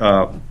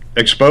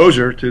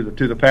exposure to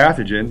the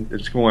pathogen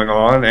that's going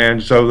on,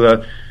 and so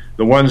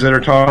the ones that are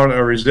tolerant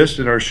or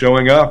resistant are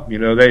showing up.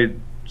 They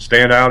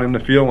stand out in the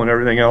field when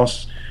everything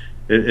else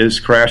is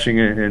crashing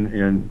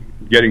and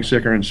getting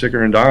sicker and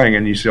sicker and dying,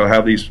 and you still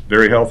have these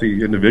very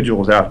healthy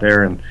individuals out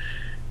there,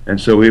 and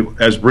so we,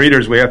 as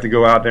breeders, we have to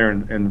go out there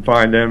and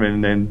find them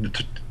and then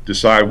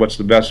decide what's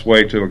the best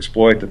way to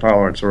exploit the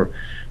tolerance or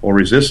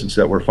resistance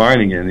that we're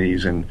finding in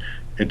these, and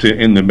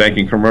into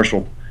making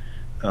commercial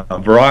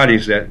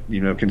varieties that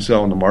can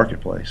sell in the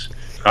marketplace.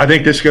 I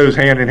think this goes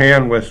hand in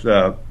hand with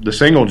the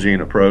single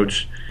gene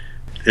approach,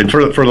 and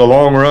for the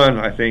long run,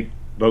 I think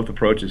both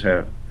approaches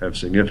have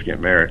significant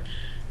merit.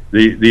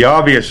 The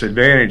obvious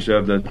advantage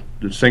of the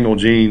single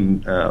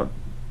gene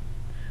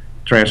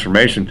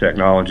transformation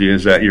technology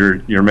is that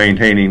you're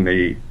maintaining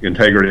the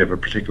integrity of a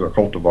particular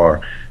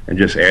cultivar and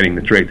just adding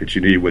the trait that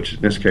you need, which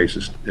in this case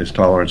is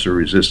tolerance or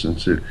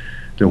resistance to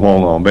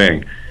Huang Long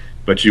Bing.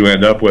 But you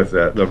end up with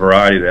the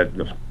variety that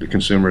the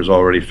consumer is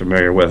already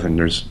familiar with, and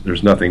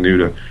there's nothing new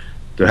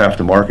to have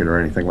to market or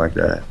anything like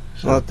that.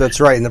 So. Well, that's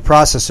right, and the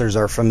processors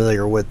are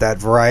familiar with that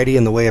variety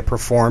and the way it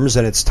performs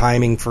and its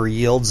timing for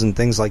yields and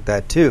things like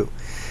that too.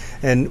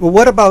 And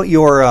what about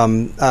your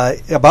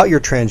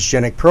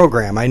transgenic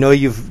program? I know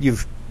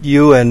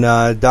you and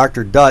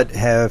Dr. Dutt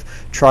have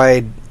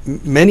tried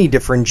many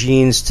different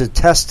genes to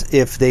test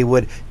if they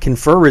would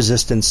confer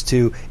resistance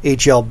to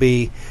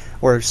HLB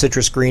or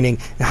citrus greening.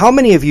 How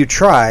many have you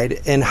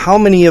tried, and how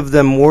many of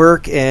them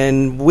work,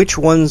 and which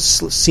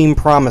ones seem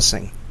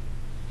promising?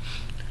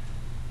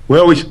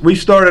 Well, we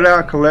started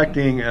out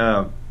collecting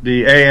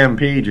the AMP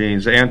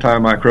genes, the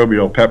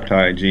antimicrobial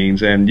peptide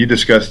genes, and you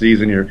discussed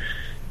these in your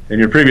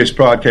previous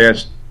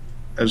podcast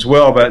as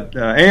well. But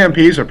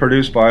AMPs are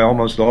produced by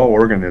almost all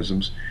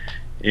organisms,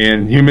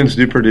 and humans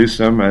do produce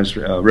them, as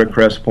Rick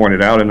Kress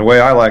pointed out. And the way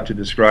I like to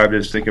describe it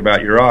is, think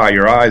about your eye.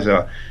 Your eye is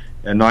a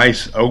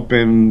nice,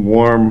 open,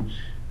 warm,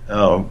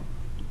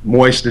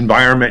 moist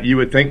environment. You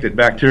would think that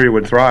bacteria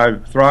would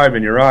thrive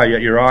in your eye,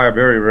 yet your eye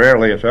very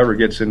rarely, if ever,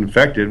 gets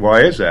infected.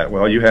 Why is that?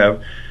 Well, you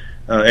have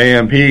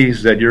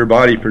AMPs that your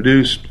body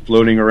produced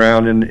floating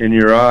around in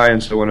your eye,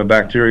 and so when a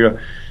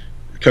bacteria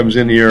comes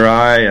into your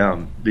eye,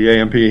 the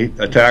AMP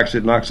attacks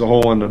it, knocks a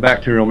hole in the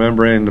bacterial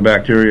membrane, and the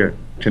bacteria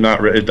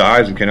it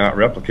dies and cannot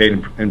replicate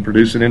and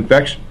produce an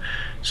infection.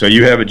 So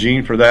you have a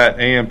gene for that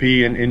AMP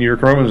in your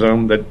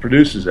chromosome that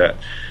produces that.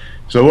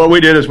 So what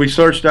we did is we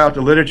searched out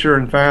the literature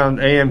and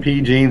found AMP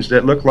genes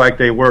that looked like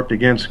they worked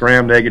against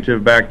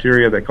gram-negative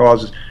bacteria that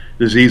causes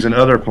disease in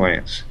other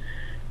plants.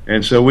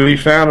 And so we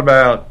found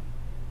about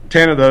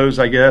 10 of those,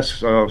 I guess,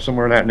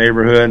 somewhere in that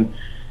neighborhood,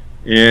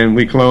 and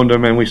we cloned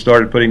them and we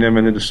started putting them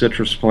into the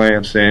citrus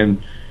plants.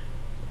 And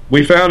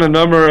we found a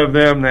number of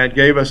them that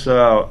gave us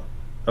a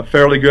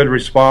fairly good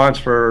response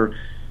for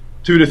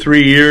 2 to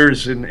 3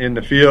 years in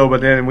the field,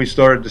 but then we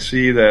started to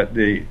see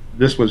that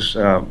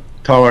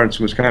tolerance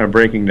was kind of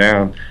breaking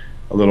down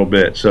a little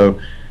bit. So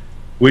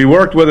we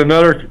started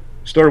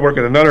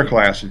working with another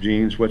class of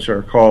genes, which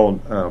are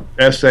called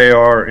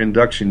SAR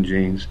induction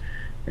genes.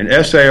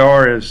 And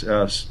SAR is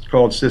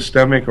called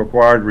systemic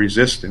acquired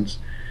resistance.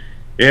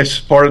 It's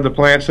part of the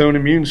plant's own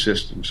immune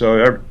system.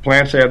 So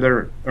plants have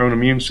their own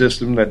immune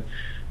system that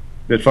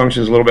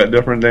functions a little bit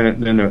different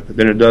than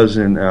it does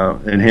in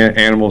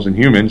animals and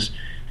humans.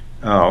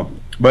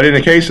 But in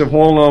the case of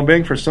Huang Long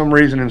Bing, for some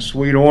reason in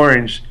sweet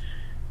orange,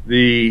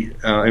 the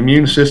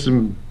immune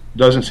system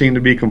doesn't seem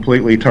to be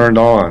completely turned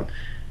on.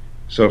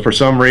 So for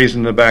some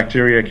reason, the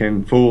bacteria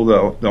can fool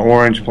the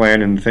orange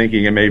plant into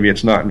thinking and maybe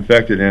it's not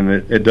infected, and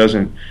it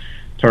doesn't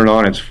turn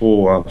on its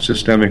full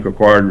systemic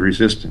acquired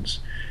resistance,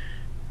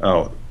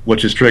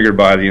 which is triggered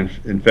by the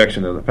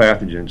infection of the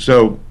pathogen.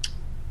 So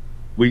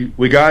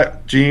we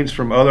got genes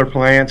from other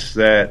plants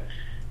that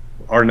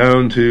are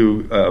known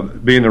to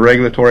be in the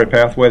regulatory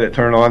pathway that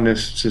turn on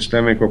this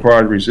systemic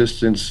acquired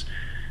resistance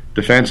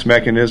defense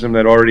mechanism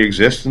that already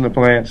exists in the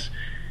plants.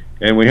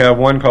 And we have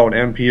one called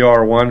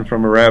MPR1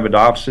 from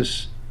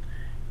Arabidopsis,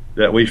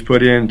 that we've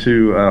put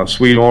into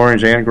sweet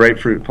orange and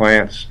grapefruit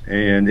plants,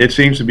 and it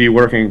seems to be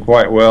working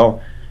quite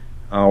well.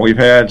 We've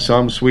had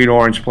some sweet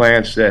orange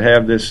plants that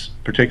have this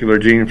particular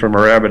gene from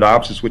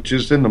Arabidopsis, which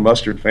is in the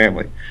mustard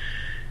family.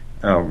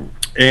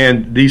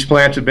 And these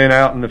plants have been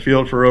out in the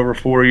field for over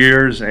 4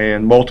 years,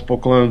 and multiple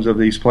clones of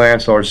these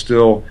plants are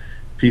still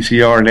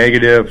PCR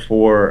negative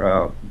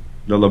for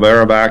the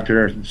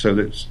Larabacter, so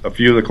that a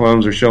few of the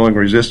clones are showing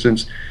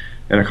resistance,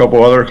 and a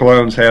couple other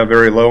clones have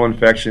very low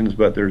infections,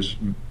 but there's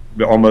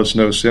almost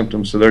no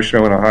symptoms, so they're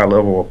showing a high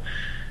level of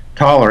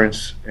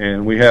tolerance.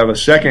 And we have a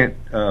second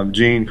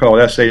gene called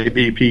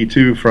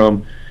SABP2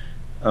 from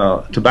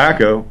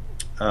tobacco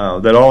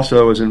that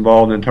also is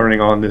involved in turning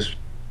on this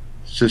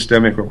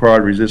systemic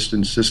acquired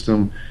resistance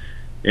system,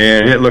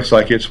 and it looks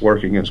like it's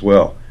working as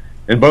well.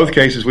 In both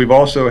cases, we've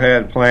also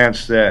had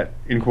plants that,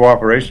 in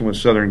cooperation with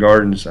Southern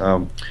Gardens,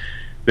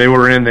 they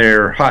were in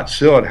their hot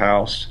psyllid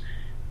house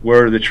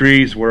where the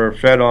trees were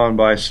fed on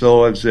by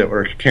psyllids that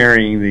were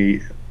carrying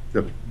the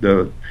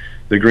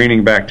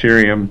greening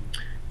bacterium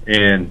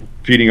and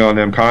feeding on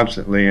them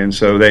constantly, and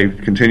so they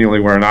continually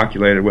were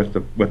inoculated with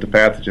the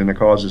pathogen that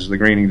causes the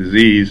greening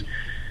disease.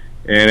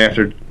 And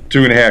after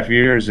 2.5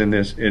 years in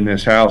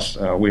this house,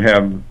 we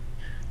have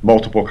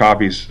multiple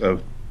copies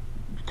of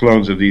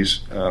clones of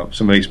these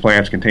some of these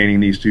plants containing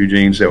these two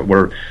genes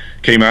that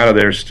came out of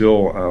there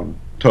still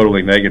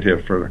totally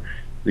negative for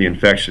the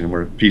infection.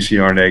 We're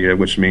PCR negative,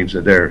 which means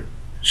that they're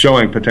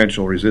showing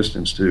potential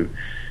resistance to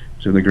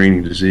the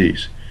greening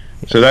disease.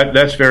 So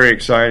that's very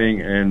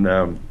exciting,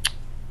 and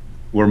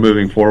we're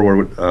moving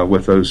forward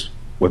with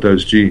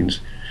those genes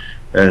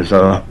as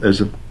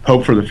a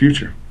hope for the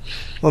future.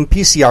 Well,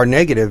 PCR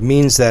negative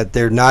means that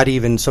they're not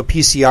even, so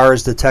PCR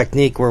is the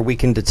technique where we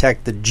can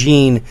detect the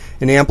gene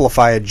and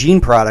amplify a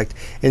gene product.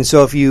 And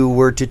so if you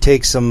were to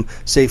take some,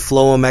 say,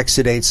 phloem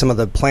exudate, some of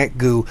the plant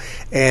goo,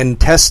 and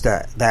test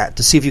that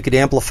to see if you could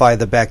amplify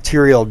the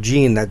bacterial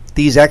gene, that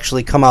these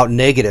actually come out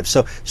negative.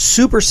 So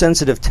super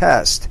sensitive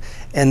test,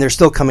 and they're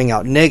still coming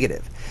out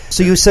negative.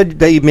 So you said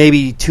that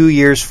maybe 2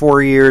 years,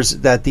 4 years,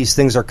 that these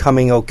things are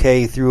coming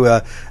okay through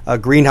a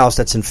greenhouse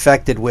that's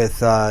infected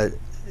with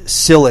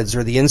psyllids,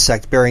 or the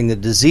insect bearing the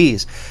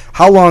disease.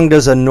 How long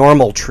does a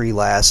normal tree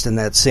last in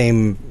that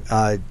same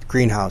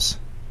greenhouse?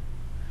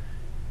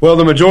 Well,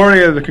 the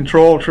majority of the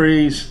control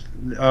trees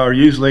are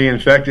usually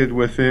infected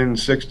within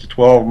 6 to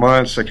 12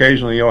 months.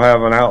 Occasionally you'll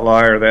have an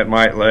outlier that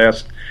might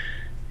last,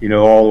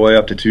 all the way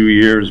up to 2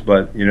 years,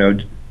 but,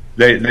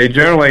 they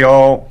generally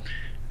all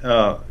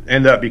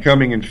end up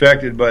becoming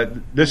infected. But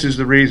this is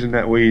the reason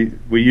that we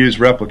use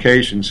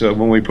replication. So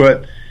when we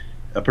put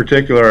a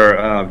particular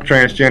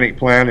transgenic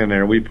plant in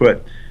there, we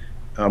put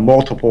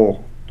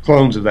multiple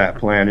clones of that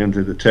plant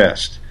into the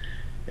test.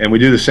 And we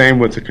do the same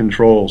with the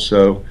controls.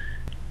 So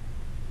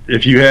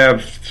if you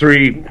have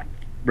 3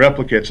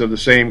 replicates of the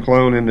same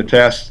clone in the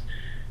test,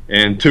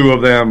 and 2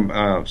 of them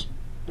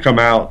come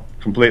out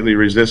completely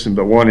resistant,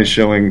 but one is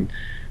showing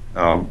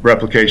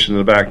replication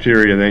of the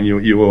bacteria, then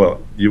you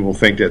will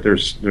think that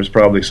there's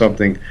probably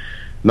something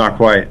not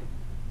quite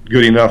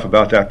good enough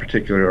about that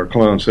particular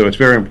clone. So it's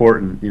very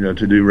important,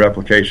 to do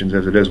replications,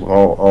 as it is with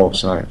all of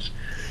science.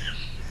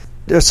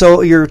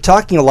 So you're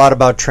talking a lot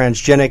about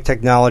transgenic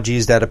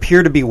technologies that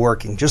appear to be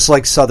working, just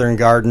like Southern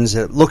Gardens.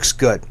 It looks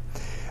good.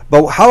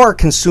 But how are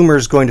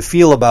consumers going to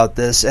feel about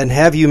this, and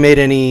have you made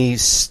any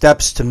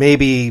steps to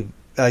maybe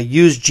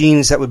use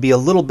genes that would be a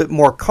little bit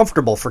more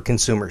comfortable for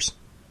consumers?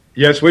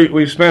 Yes,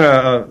 we've spent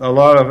a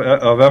lot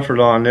of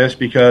effort on this,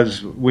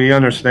 because we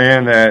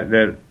understand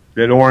that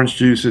orange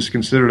juice is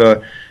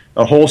considered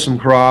a wholesome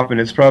crop, and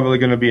it's probably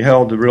going to be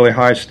held to really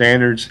high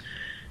standards.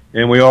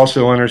 And we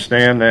also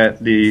understand that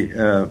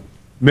the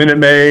Minute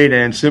Maid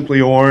and Simply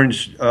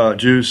Orange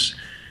juice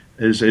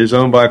is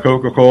owned by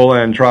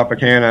Coca-Cola, and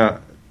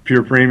Tropicana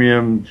Pure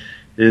Premium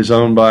is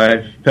owned by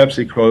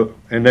PepsiCo,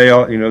 and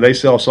they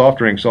sell soft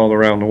drinks all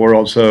around the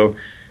world. So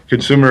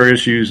consumer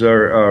issues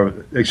are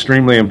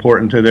extremely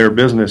important to their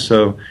business.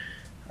 So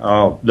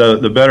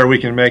the better we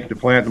can make the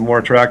plant, the more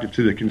attractive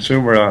to the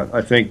consumer,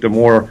 I think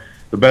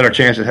the better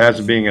chance it has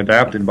of being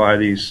adapted by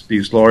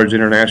these large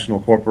international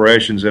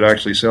corporations that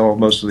actually sell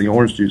most of the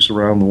orange juice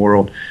around the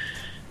world.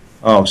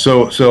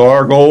 So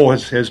our goal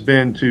has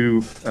been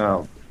to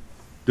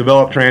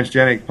develop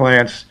transgenic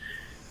plants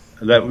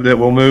that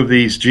will move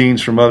these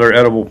genes from other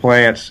edible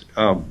plants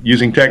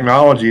using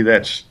technology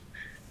that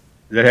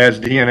has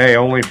DNA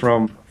only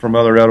from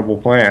other edible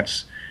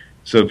plants.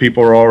 So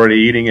people are already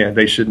eating it.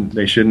 They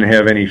shouldn't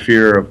have any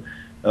fear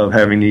of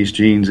having these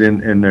genes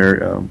in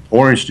their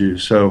orange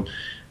juice. So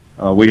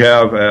we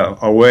have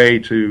a way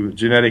to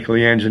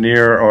genetically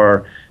engineer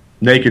our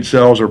naked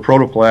cells, or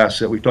protoplasts,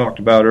 that we talked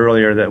about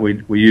earlier, that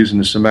we use in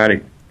the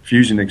somatic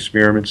fusion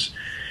experiments.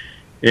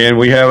 And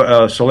we have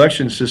a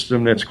selection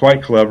system that's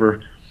quite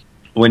clever.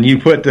 When you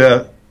put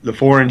the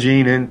foreign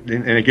gene in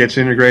and it gets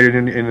integrated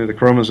into the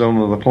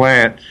chromosome of the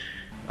plant,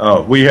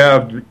 we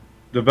have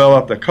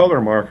developed a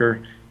color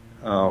marker.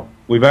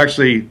 We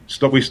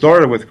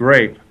started with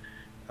grape.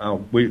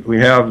 We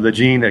have the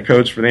gene that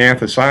codes for the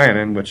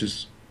anthocyanin, which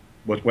is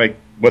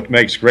what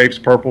makes grapes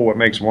purple, what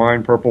makes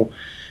wine purple,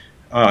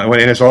 and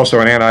it's also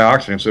an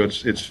antioxidant, so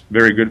it's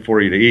very good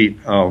for you to eat.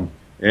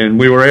 And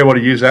we were able to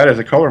use that as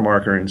a color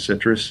marker in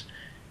citrus,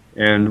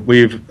 and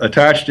we've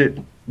attached it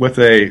with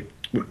a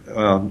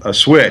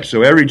switch.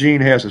 So every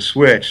gene has a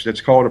switch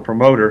that's called a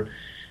promoter,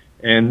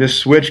 and this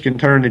switch can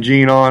turn the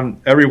gene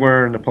on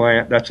everywhere in the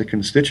plant. That's a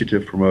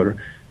constitutive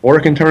promoter, or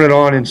it can turn it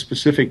on in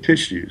specific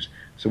tissues.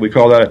 So we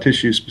call that a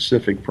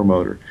tissue-specific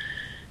promoter.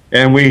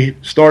 And we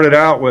started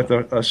out with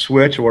a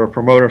switch or a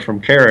promoter from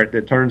carrot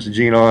that turns the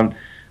gene on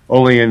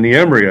only in the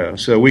embryo.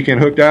 So we can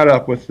hook that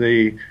up with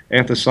the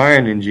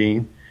anthocyanin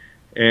gene.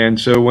 And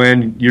so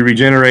when you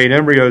regenerate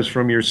embryos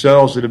from your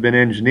cells that have been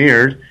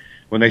engineered,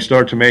 when they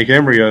start to make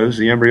embryos,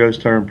 the embryos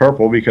turn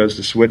purple because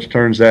the switch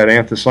turns that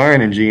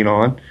anthocyanin gene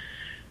on.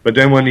 But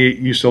then when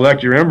you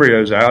select your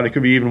embryos out, it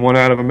could be even one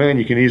out of a million,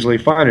 you can easily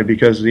find it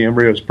because the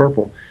embryo is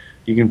purple.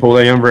 You can pull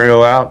the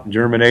embryo out and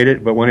germinate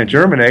it, but when it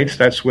germinates,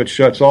 that switch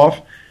shuts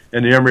off,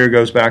 and the embryo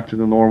goes back to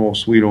the normal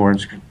sweet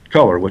orange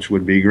color, which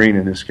would be green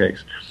in this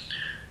case.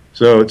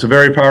 So it's a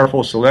very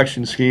powerful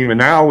selection scheme, and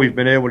now we've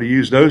been able to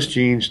use those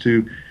genes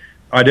to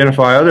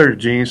identify other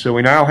genes. So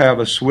we now have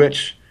a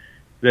switch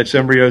that's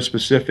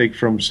embryo-specific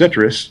from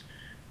citrus,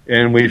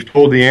 and we've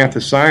pulled the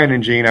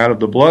anthocyanin gene out of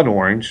the blood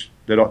orange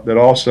that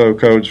also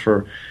codes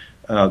for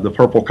the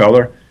purple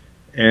color,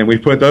 and we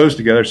put those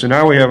together. So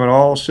now we have an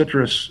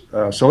all-citrus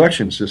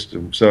selection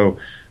system. So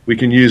we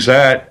can use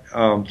that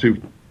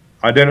to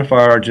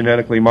identify our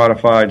genetically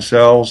modified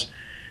cells,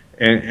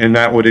 and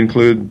that would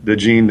include the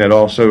gene that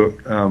also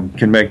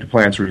can make the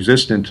plants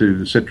resistant to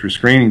the citrus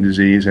greening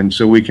disease. And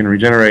so we can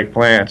regenerate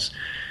plants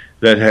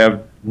that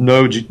have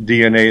no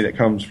DNA that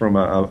comes from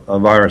a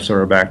virus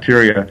or a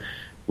bacteria,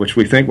 which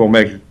we think will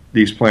make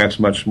these plants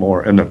much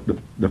more, and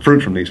the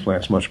fruit from these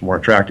plants much more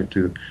attractive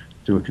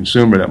to a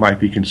consumer that might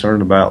be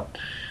concerned about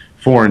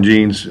foreign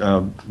genes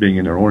being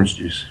in their orange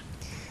juice.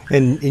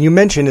 And you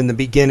mentioned in the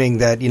beginning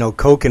that,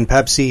 Coke and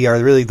Pepsi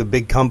are really the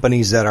big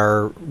companies that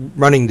are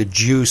running the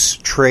juice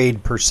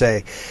trade per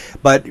se.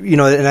 But,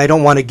 and I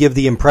don't want to give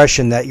the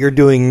impression that you're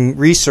doing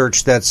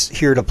research that's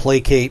here to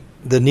placate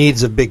the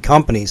needs of big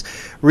companies.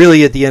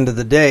 Really, at the end of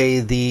the day,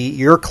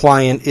 your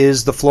client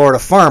is the Florida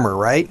farmer,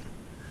 right?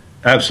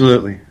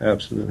 Absolutely.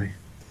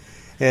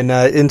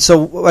 And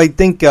so I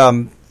think,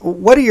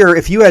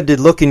 if you had to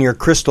look in your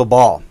crystal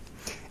ball,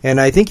 and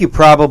I think you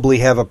probably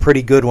have a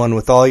pretty good one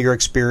with all your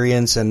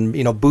experience and,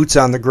 boots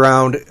on the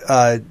ground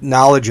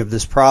knowledge of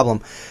this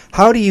problem.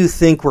 How do you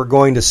think we're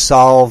going to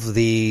solve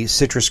the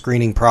citrus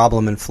greening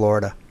problem in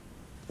Florida?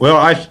 Well,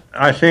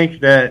 I think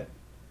that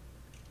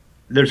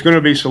there's going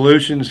to be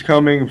solutions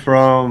coming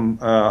from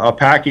a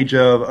package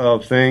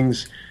of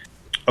things.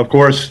 Of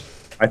course,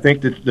 I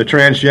think that the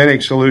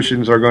transgenic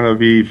solutions are going to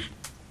be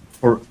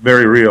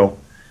very real.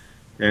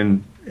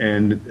 And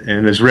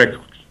as Rick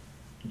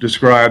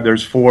described,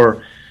 there's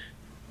four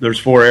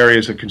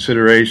areas of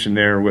consideration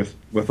there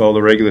with all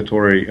the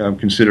regulatory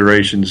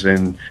considerations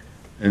and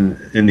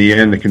in the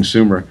end the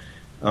consumer.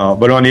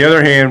 But on the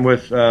other hand,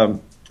 with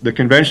the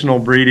conventional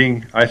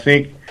breeding, I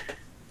think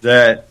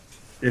that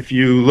if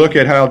you look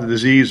at how the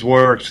disease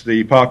works,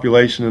 the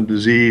population of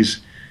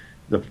disease,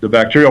 the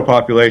bacterial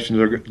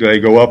populations, they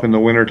go up in the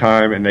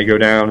wintertime and they go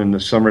down in the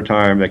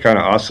summertime. They kind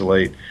of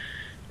oscillate.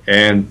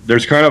 And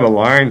there's kind of a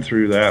line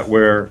through that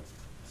where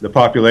the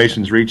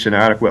populations reach an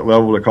adequate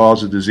level to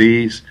cause a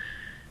disease.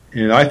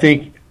 And I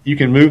think you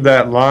can move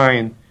that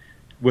line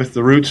with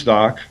the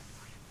rootstock.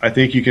 I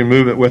think you can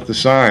move it with the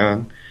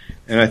scion.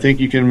 And I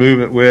think you can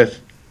move it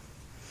with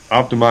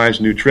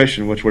optimized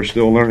nutrition, which we're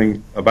still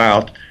learning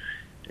about.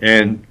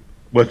 And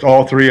with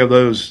all three of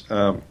those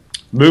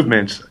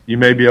movements, you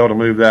may be able to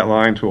move that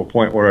line to a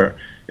point where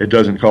it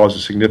doesn't cause a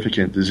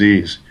significant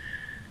disease.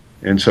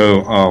 And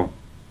so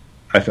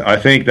I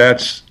think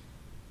that's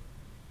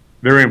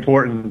very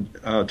important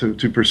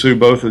to pursue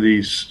both of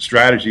these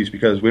strategies,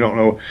 because we don't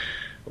know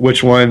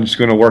which one's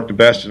going to work the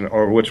best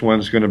or which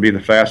one's going to be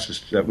the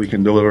fastest that we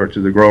can deliver to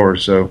the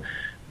growers. So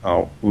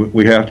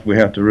we have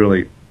to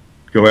really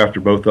go after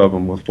both of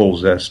them with full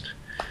zest.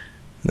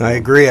 I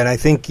agree, and I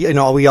think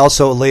we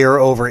also layer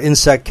over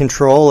insect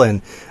control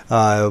and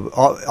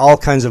all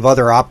kinds of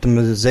other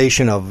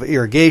optimization of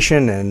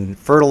irrigation and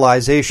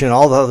fertilization,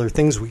 all the other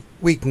things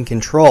we can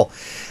control.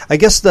 I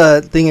guess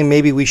the thing, and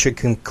maybe we should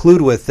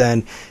conclude with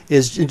then,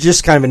 is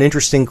just kind of an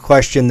interesting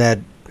question that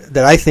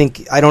I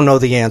think I don't know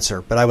the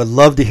answer, but I would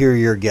love to hear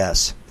your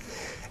guess.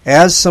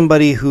 As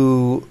somebody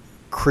who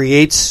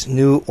creates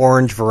new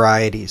orange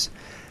varieties,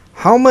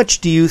 how much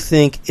do you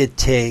think it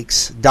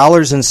takes,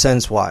 dollars and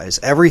cents wise,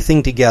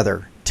 everything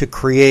together, to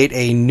create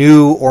a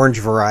new orange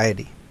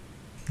variety?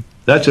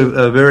 That's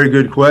a very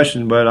good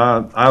question, but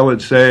I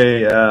would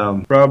say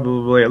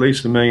probably at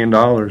least $1 million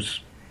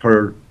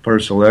per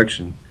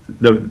selection.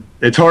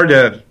 It's hard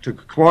to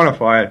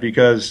quantify it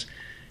because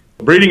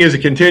breeding is a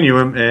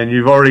continuum, and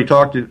you've already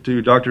talked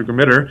to Dr.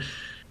 Gmitter.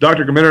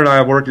 Dr. Gmitter and I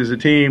have worked as a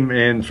team,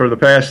 and for the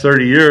past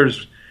 30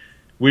 years,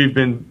 we've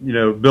been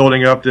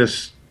building up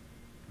this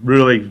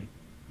really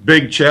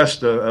big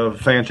chest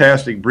of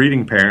fantastic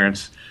breeding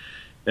parents.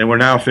 and we're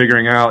now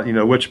figuring out,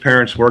 which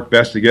parents work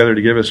best together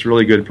to give us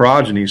really good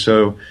progeny.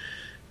 So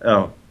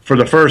for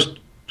the first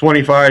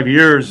 25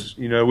 years,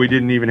 we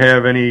didn't even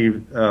have any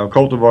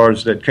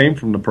cultivars that came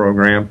from the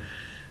program.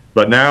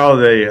 But now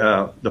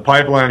the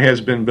pipeline has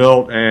been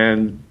built,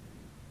 and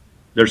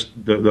there's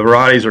the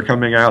varieties are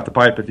coming out the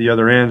pipe at the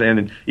other end,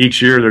 and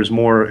each year there's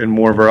more and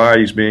more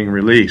varieties being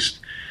released.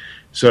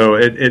 So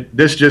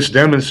this just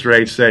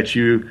demonstrates that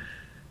you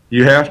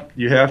have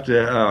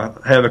to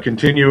have a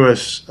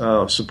continuous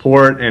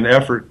support and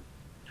effort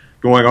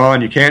going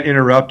on. You can't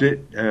interrupt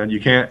it, and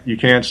you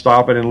can't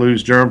stop it and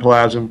lose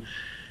germplasm.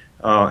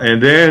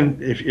 And then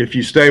if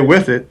you stay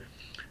with it,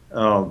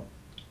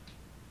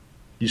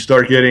 you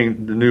start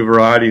getting the new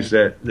varieties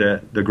that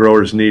the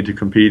growers need to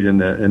compete in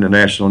the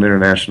national and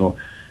international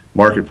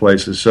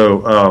marketplaces.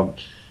 So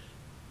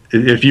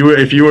if you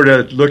were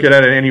to look at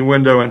it at any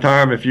window in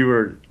time, if you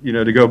were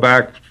to go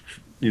back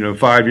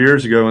 5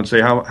 years ago and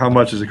say how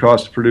much does it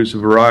cost to produce a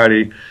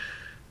variety,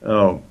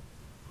 the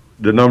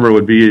number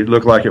would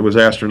look like it was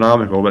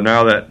astronomical. But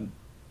now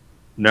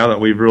that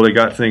we've really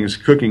got things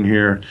cooking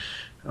here,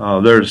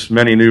 there's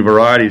many new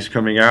varieties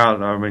coming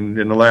out. I mean,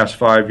 in the last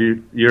 5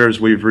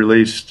 years, we've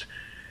released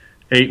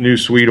 8 new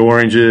sweet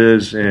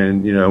oranges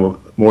and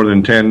more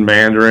than 10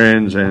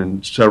 mandarins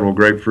and several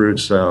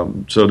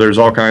grapefruits. So there's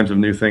all kinds of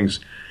new things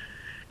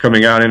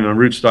coming out in the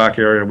rootstock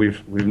area.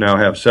 We've now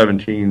have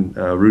 17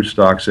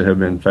 rootstocks that have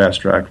been fast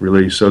track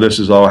released. So this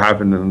has all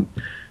happened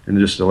in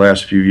just the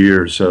last few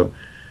years. So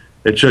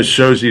it just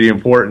shows you the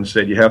importance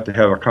that you have to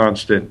have a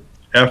constant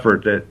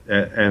effort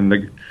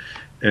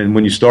and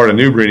when you start a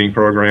new breeding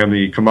program,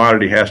 the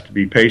commodity has to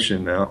be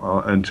patient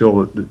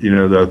until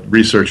the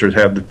researchers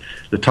have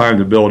the time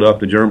to build up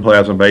the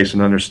germplasm base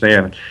and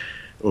understand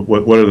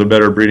what are the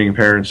better breeding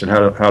parents and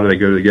how do they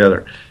go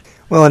together.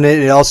 Well, and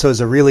it also is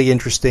a really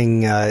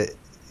interesting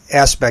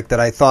aspect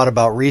that I thought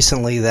about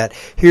recently, that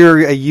here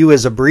you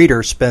as a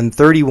breeder spend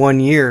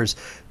 31 years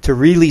to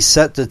really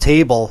set the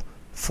table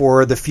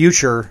for the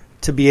future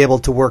to be able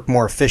to work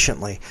more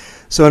efficiently.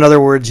 So in other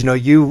words,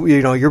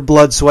 your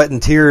blood, sweat,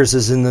 and tears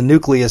is in the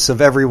nucleus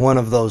of every one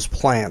of those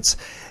plants.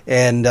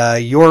 And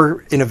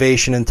your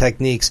innovation and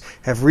techniques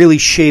have really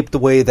shaped the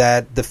way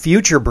that the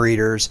future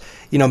breeders,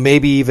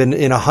 maybe even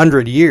in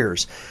 100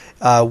 years,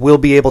 will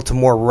be able to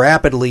more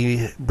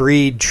rapidly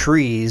breed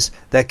trees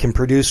that can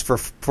produce for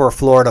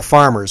Florida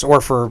farmers,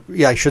 or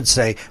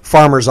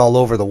farmers all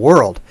over the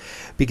world.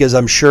 Because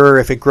I'm sure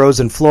if it grows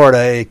in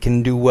Florida, it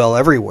can do well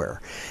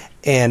everywhere.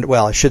 And,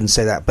 well, I shouldn't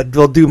say that, but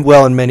will do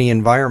well in many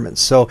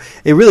environments. So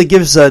it really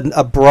gives a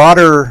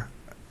broader,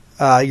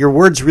 your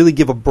words really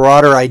give a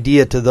broader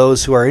idea to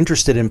those who are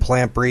interested in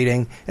plant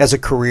breeding as a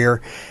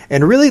career,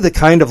 and really the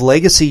kind of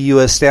legacy you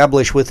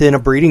establish within a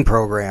breeding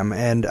program.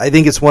 And I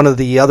think it's one of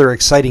the other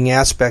exciting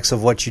aspects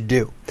of what you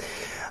do.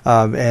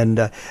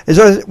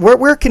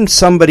 Where can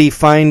somebody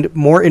find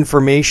more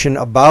information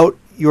about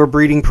your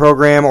breeding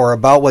program or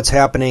about what's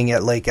happening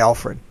at Lake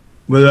Alfred?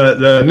 Well,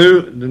 the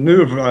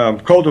new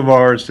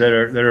cultivars that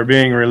are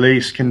being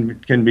released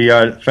can be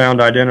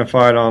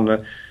identified on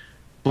the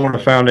Florida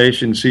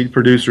Foundation Seed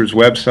Producers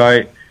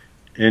website,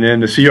 and then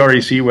the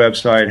CREC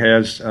website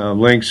has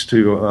links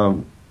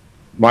to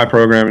my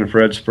program and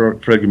Fred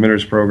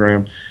Gminner's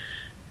program,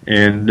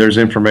 and there's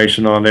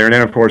information on there. And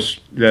then, of course,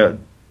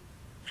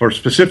 for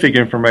specific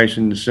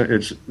information, it's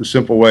the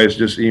simple way is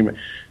just email.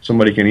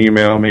 Somebody can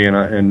email me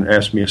and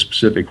ask me a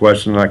specific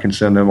question, and I can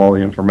send them all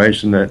the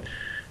information that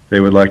they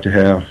would like to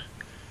have.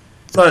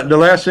 But the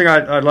last thing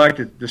I'd like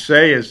to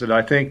say is that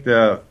I think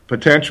the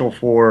potential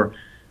for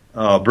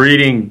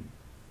breeding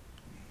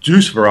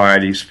juice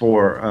varieties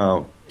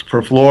for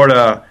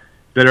Florida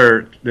that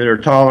are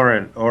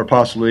tolerant or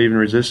possibly even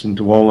resistant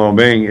to Wollongong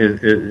Bing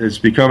is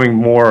becoming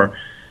more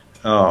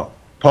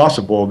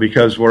possible,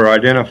 because we're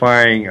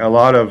identifying a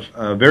lot of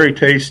very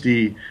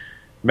tasty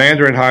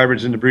mandarin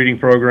hybrids in the breeding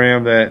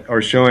program that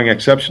are showing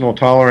exceptional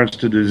tolerance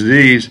to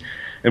disease.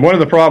 And one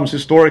of the problems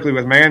historically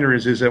with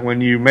mandarins is that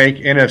when you make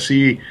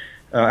NFC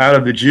out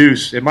of the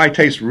juice, it might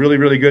taste really,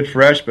 really good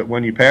fresh, but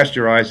when you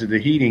pasteurize it, the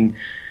heating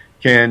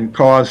can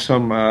cause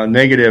some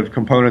negative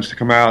components to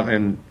come out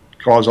and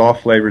cause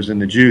off flavors in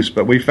the juice.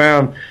 But we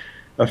found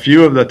a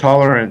few of the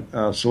tolerant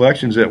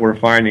selections that we're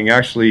finding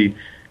actually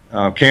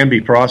can be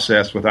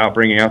processed without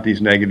bringing out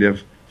these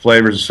negative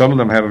flavors. Some of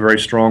them have a very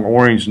strong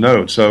orange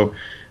note. So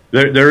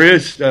there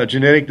is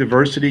genetic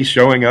diversity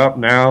showing up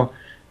now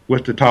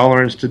with the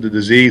tolerance to the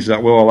disease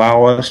that will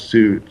allow us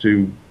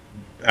to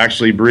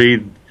actually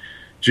breed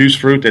juice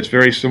fruit that's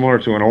very similar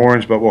to an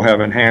orange, but will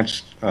have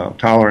enhanced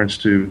tolerance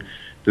to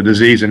the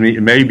disease, and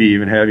maybe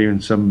even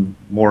have some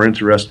more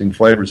interesting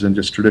flavors than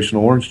just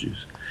traditional orange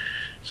juice.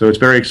 So it's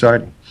very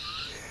exciting.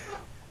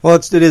 Well,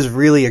 it is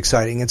really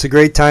exciting. It's a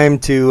great time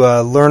to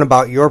learn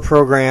about your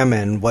program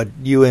and what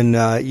you and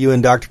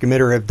Dr.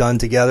 Committer have done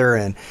together,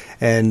 and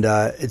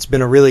it's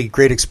been a really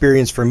great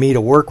experience for me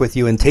to work with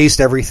you and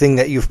taste everything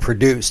that you've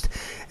produced.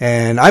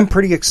 And I'm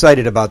pretty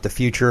excited about the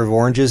future of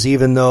oranges,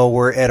 even though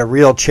we're at a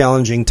real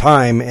challenging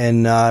time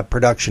in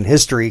production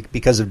history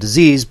because of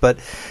disease. But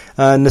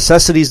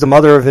necessity is the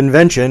mother of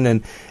invention,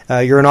 and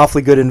you're an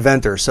awfully good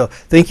inventor. So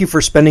thank you for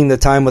spending the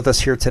time with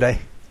us here today.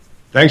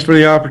 Thanks for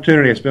the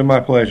opportunity. It's been my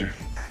pleasure.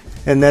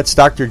 And that's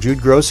Dr. Jude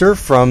Grosser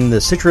from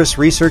the Citrus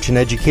Research and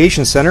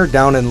Education Center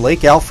down in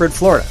Lake Alfred,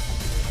 Florida.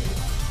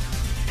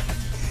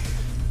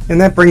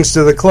 And that brings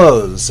to the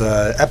close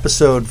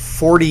episode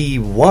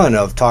 41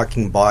 of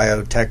Talking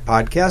Biotech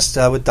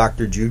Podcast with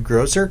Dr. Jude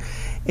Grosser.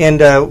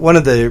 And one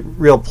of the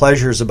real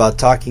pleasures about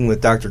talking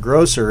with Dr.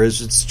 Grosser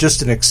is it's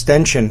just an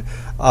extension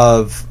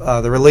of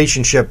the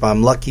relationship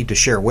I'm lucky to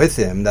share with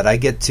him, that I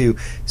get to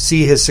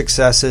see his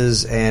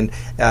successes and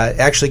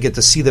actually get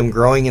to see them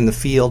growing in the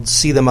field,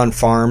 see them on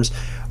farms,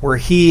 where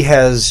he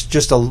has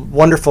just a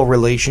wonderful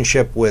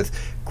relationship with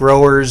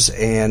growers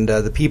and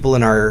the people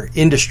in our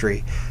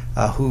industry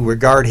who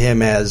regard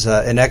him as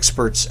an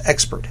expert's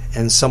expert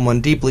and someone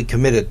deeply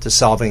committed to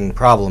solving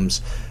problems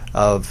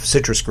of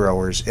citrus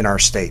growers in our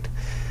state.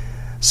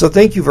 So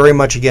thank you very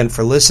much again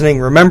for listening.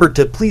 Remember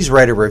to please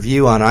write a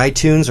review on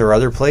iTunes or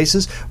other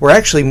places. We're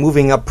actually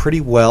moving up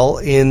pretty well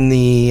in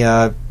the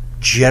in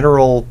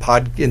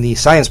the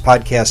science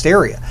podcast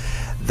area.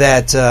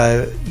 That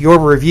your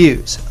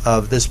reviews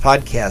of this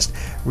podcast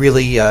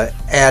really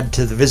add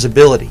to the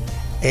visibility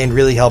and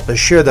really help us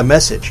share the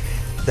message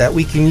that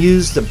we can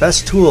use the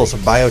best tools of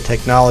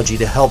biotechnology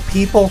to help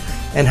people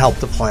and help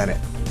the planet.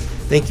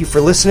 Thank you for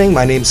listening.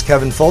 My name's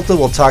Kevin Folta.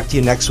 We'll talk to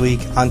you next week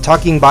on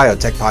Talking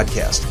Biotech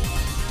Podcast.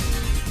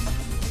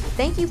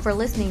 Thank you for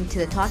listening to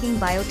the Talking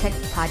Biotech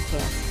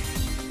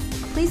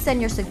Podcast. Please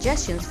send your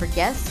suggestions for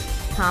guests,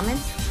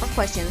 comments, or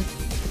questions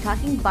to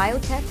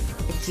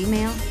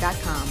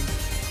talkingbiotech@gmail.com.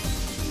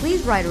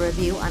 Please write a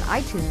review on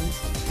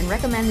iTunes and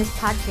recommend this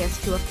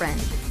podcast to a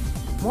friend.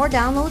 More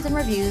downloads and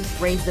reviews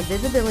raise the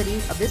visibility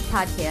of this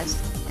podcast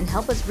and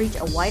help us reach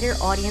a wider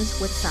audience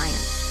with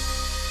science.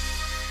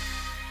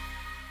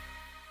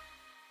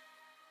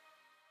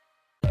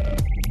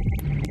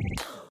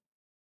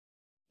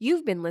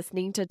 You've been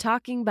listening to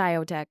Talking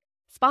Biotech,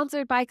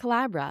 sponsored by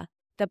Collabra,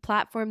 the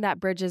platform that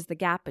bridges the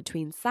gap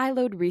between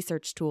siloed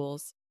research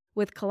tools.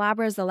 With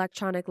Collabra's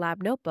electronic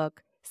lab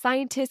notebook,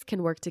 scientists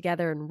can work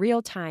together in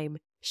real time,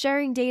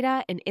 sharing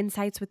data and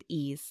insights with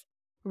ease.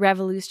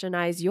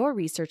 Revolutionize your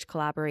research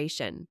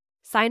collaboration.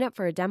 Sign up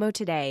for a demo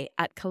today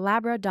at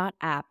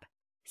collabra.app,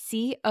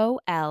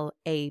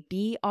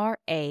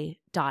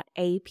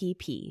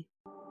 COLABRA.app.